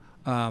up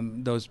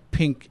those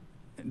pink,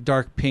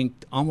 dark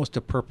pink, almost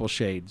to purple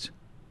shades.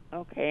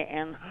 Okay,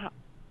 and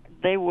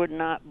they would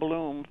not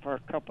bloom for a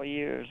couple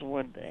years,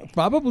 would they?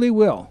 Probably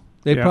will.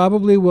 They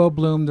probably will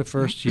bloom the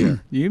first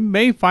year. You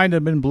may find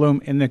them in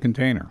bloom in the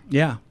container.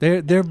 Yeah,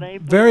 they're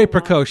very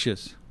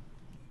precocious.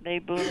 They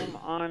bloom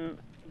on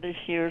this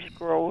year's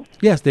growth?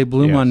 Yes, they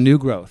bloom on new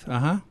growth.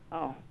 Uh-huh.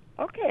 Oh,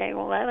 okay.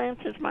 Well, that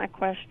answers my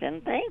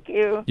question. Thank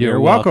you.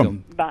 You're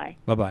welcome. Bye.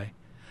 Bye-bye.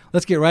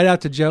 Let's get right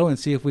out to Joe and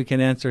see if we can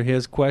answer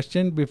his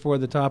question before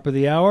the top of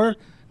the hour.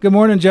 Good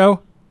morning,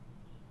 Joe.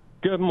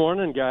 Good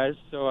morning, guys.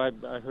 So I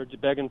heard you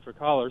begging for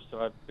callers, so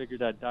I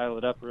figured I'd dial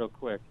it up real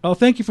quick. Oh,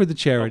 thank you for the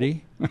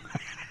charity.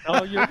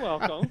 Oh, you're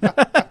welcome.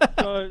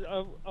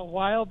 So a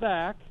while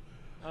back,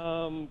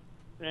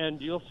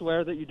 and you'll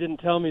swear that you didn't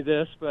tell me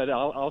this, but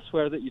I'll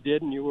swear that you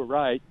did, and you were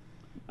right.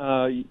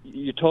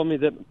 You told me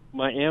that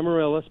my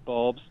amaryllis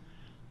bulbs,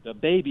 the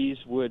babies,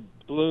 would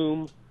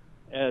bloom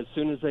as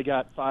soon as they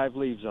got 5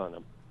 leaves on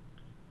them.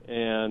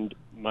 And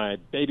my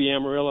baby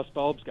amaryllis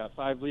bulbs got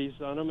 5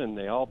 leaves on them, and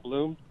they all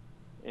bloomed.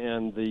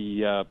 And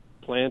the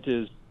plant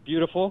is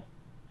beautiful,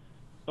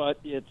 but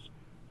it's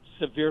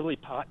severely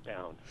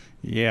pot-bound.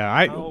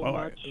 Yeah,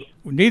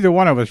 neither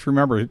one of us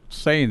remember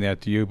saying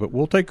that to you, but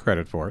we'll take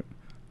credit for it.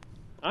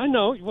 I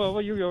know.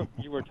 Well, you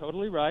were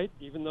totally right,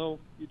 even though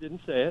you didn't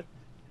say it.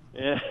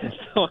 And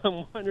so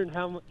I'm wondering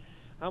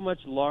how much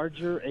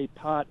larger a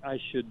pot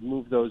I should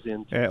move those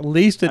into. At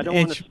least I don't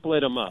want to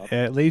split them up.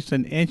 At least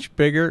an inch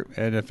bigger,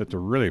 and if it's a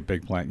really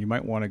big plant, you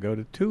might want to go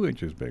to 2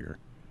 inches bigger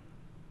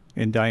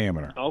in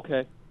diameter.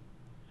 Okay.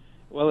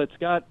 Well, it's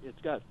got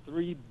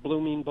 3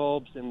 blooming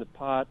bulbs in the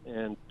pot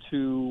and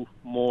 2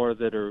 more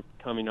that are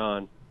coming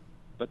on,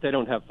 but they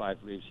don't have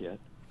 5 leaves yet.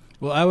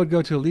 Well, I would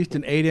go to at least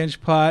an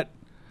 8-inch pot.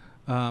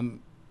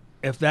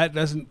 If that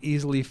doesn't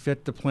easily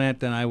fit the plant,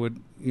 then I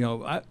would,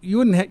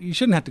 you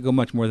shouldn't have to go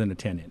much more than a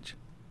 10-inch.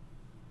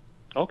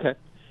 Okay.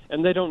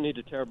 And they don't need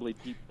a terribly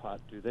deep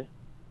pot, do they?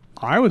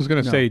 I was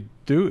going to say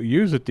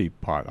use a deep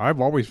pot. I've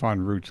always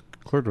found roots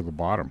clear to the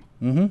bottom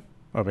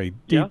of a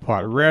deep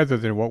pot rather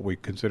than what we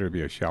consider to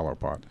be a shallow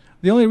pot.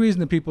 The only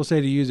reason that people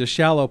say to use a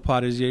shallow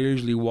pot is you're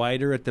usually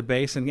wider at the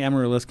base, and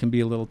amaryllis can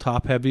be a little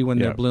top-heavy when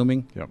they're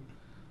blooming. Yep.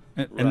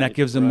 And that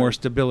gives them more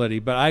stability.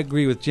 But I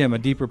agree with Jim. A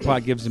deeper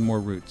pot gives them more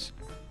roots.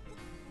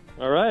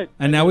 All right.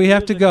 And now we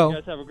have to go. You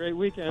guys have a great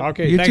weekend.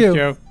 Okay, thanks,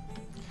 Joe.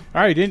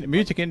 All right,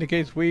 music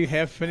indicates we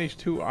have finished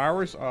 2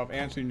 hours of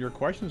answering your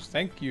questions.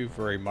 Thank you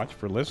very much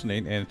for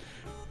listening, and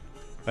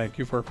thank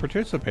you for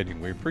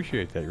participating. We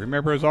appreciate that.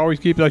 Remember, as always,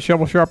 keep that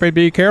shovel sharp and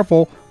be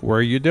careful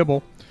where you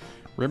dibble.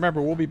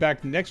 Remember, we'll be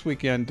back next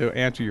weekend to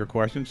answer your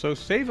questions, so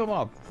save them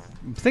up.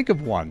 Think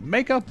of one.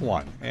 Make up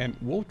one, and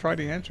we'll try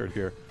to answer it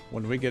here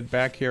when we get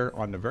back here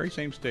on the very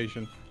same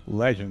station,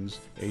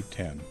 Legends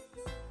 810.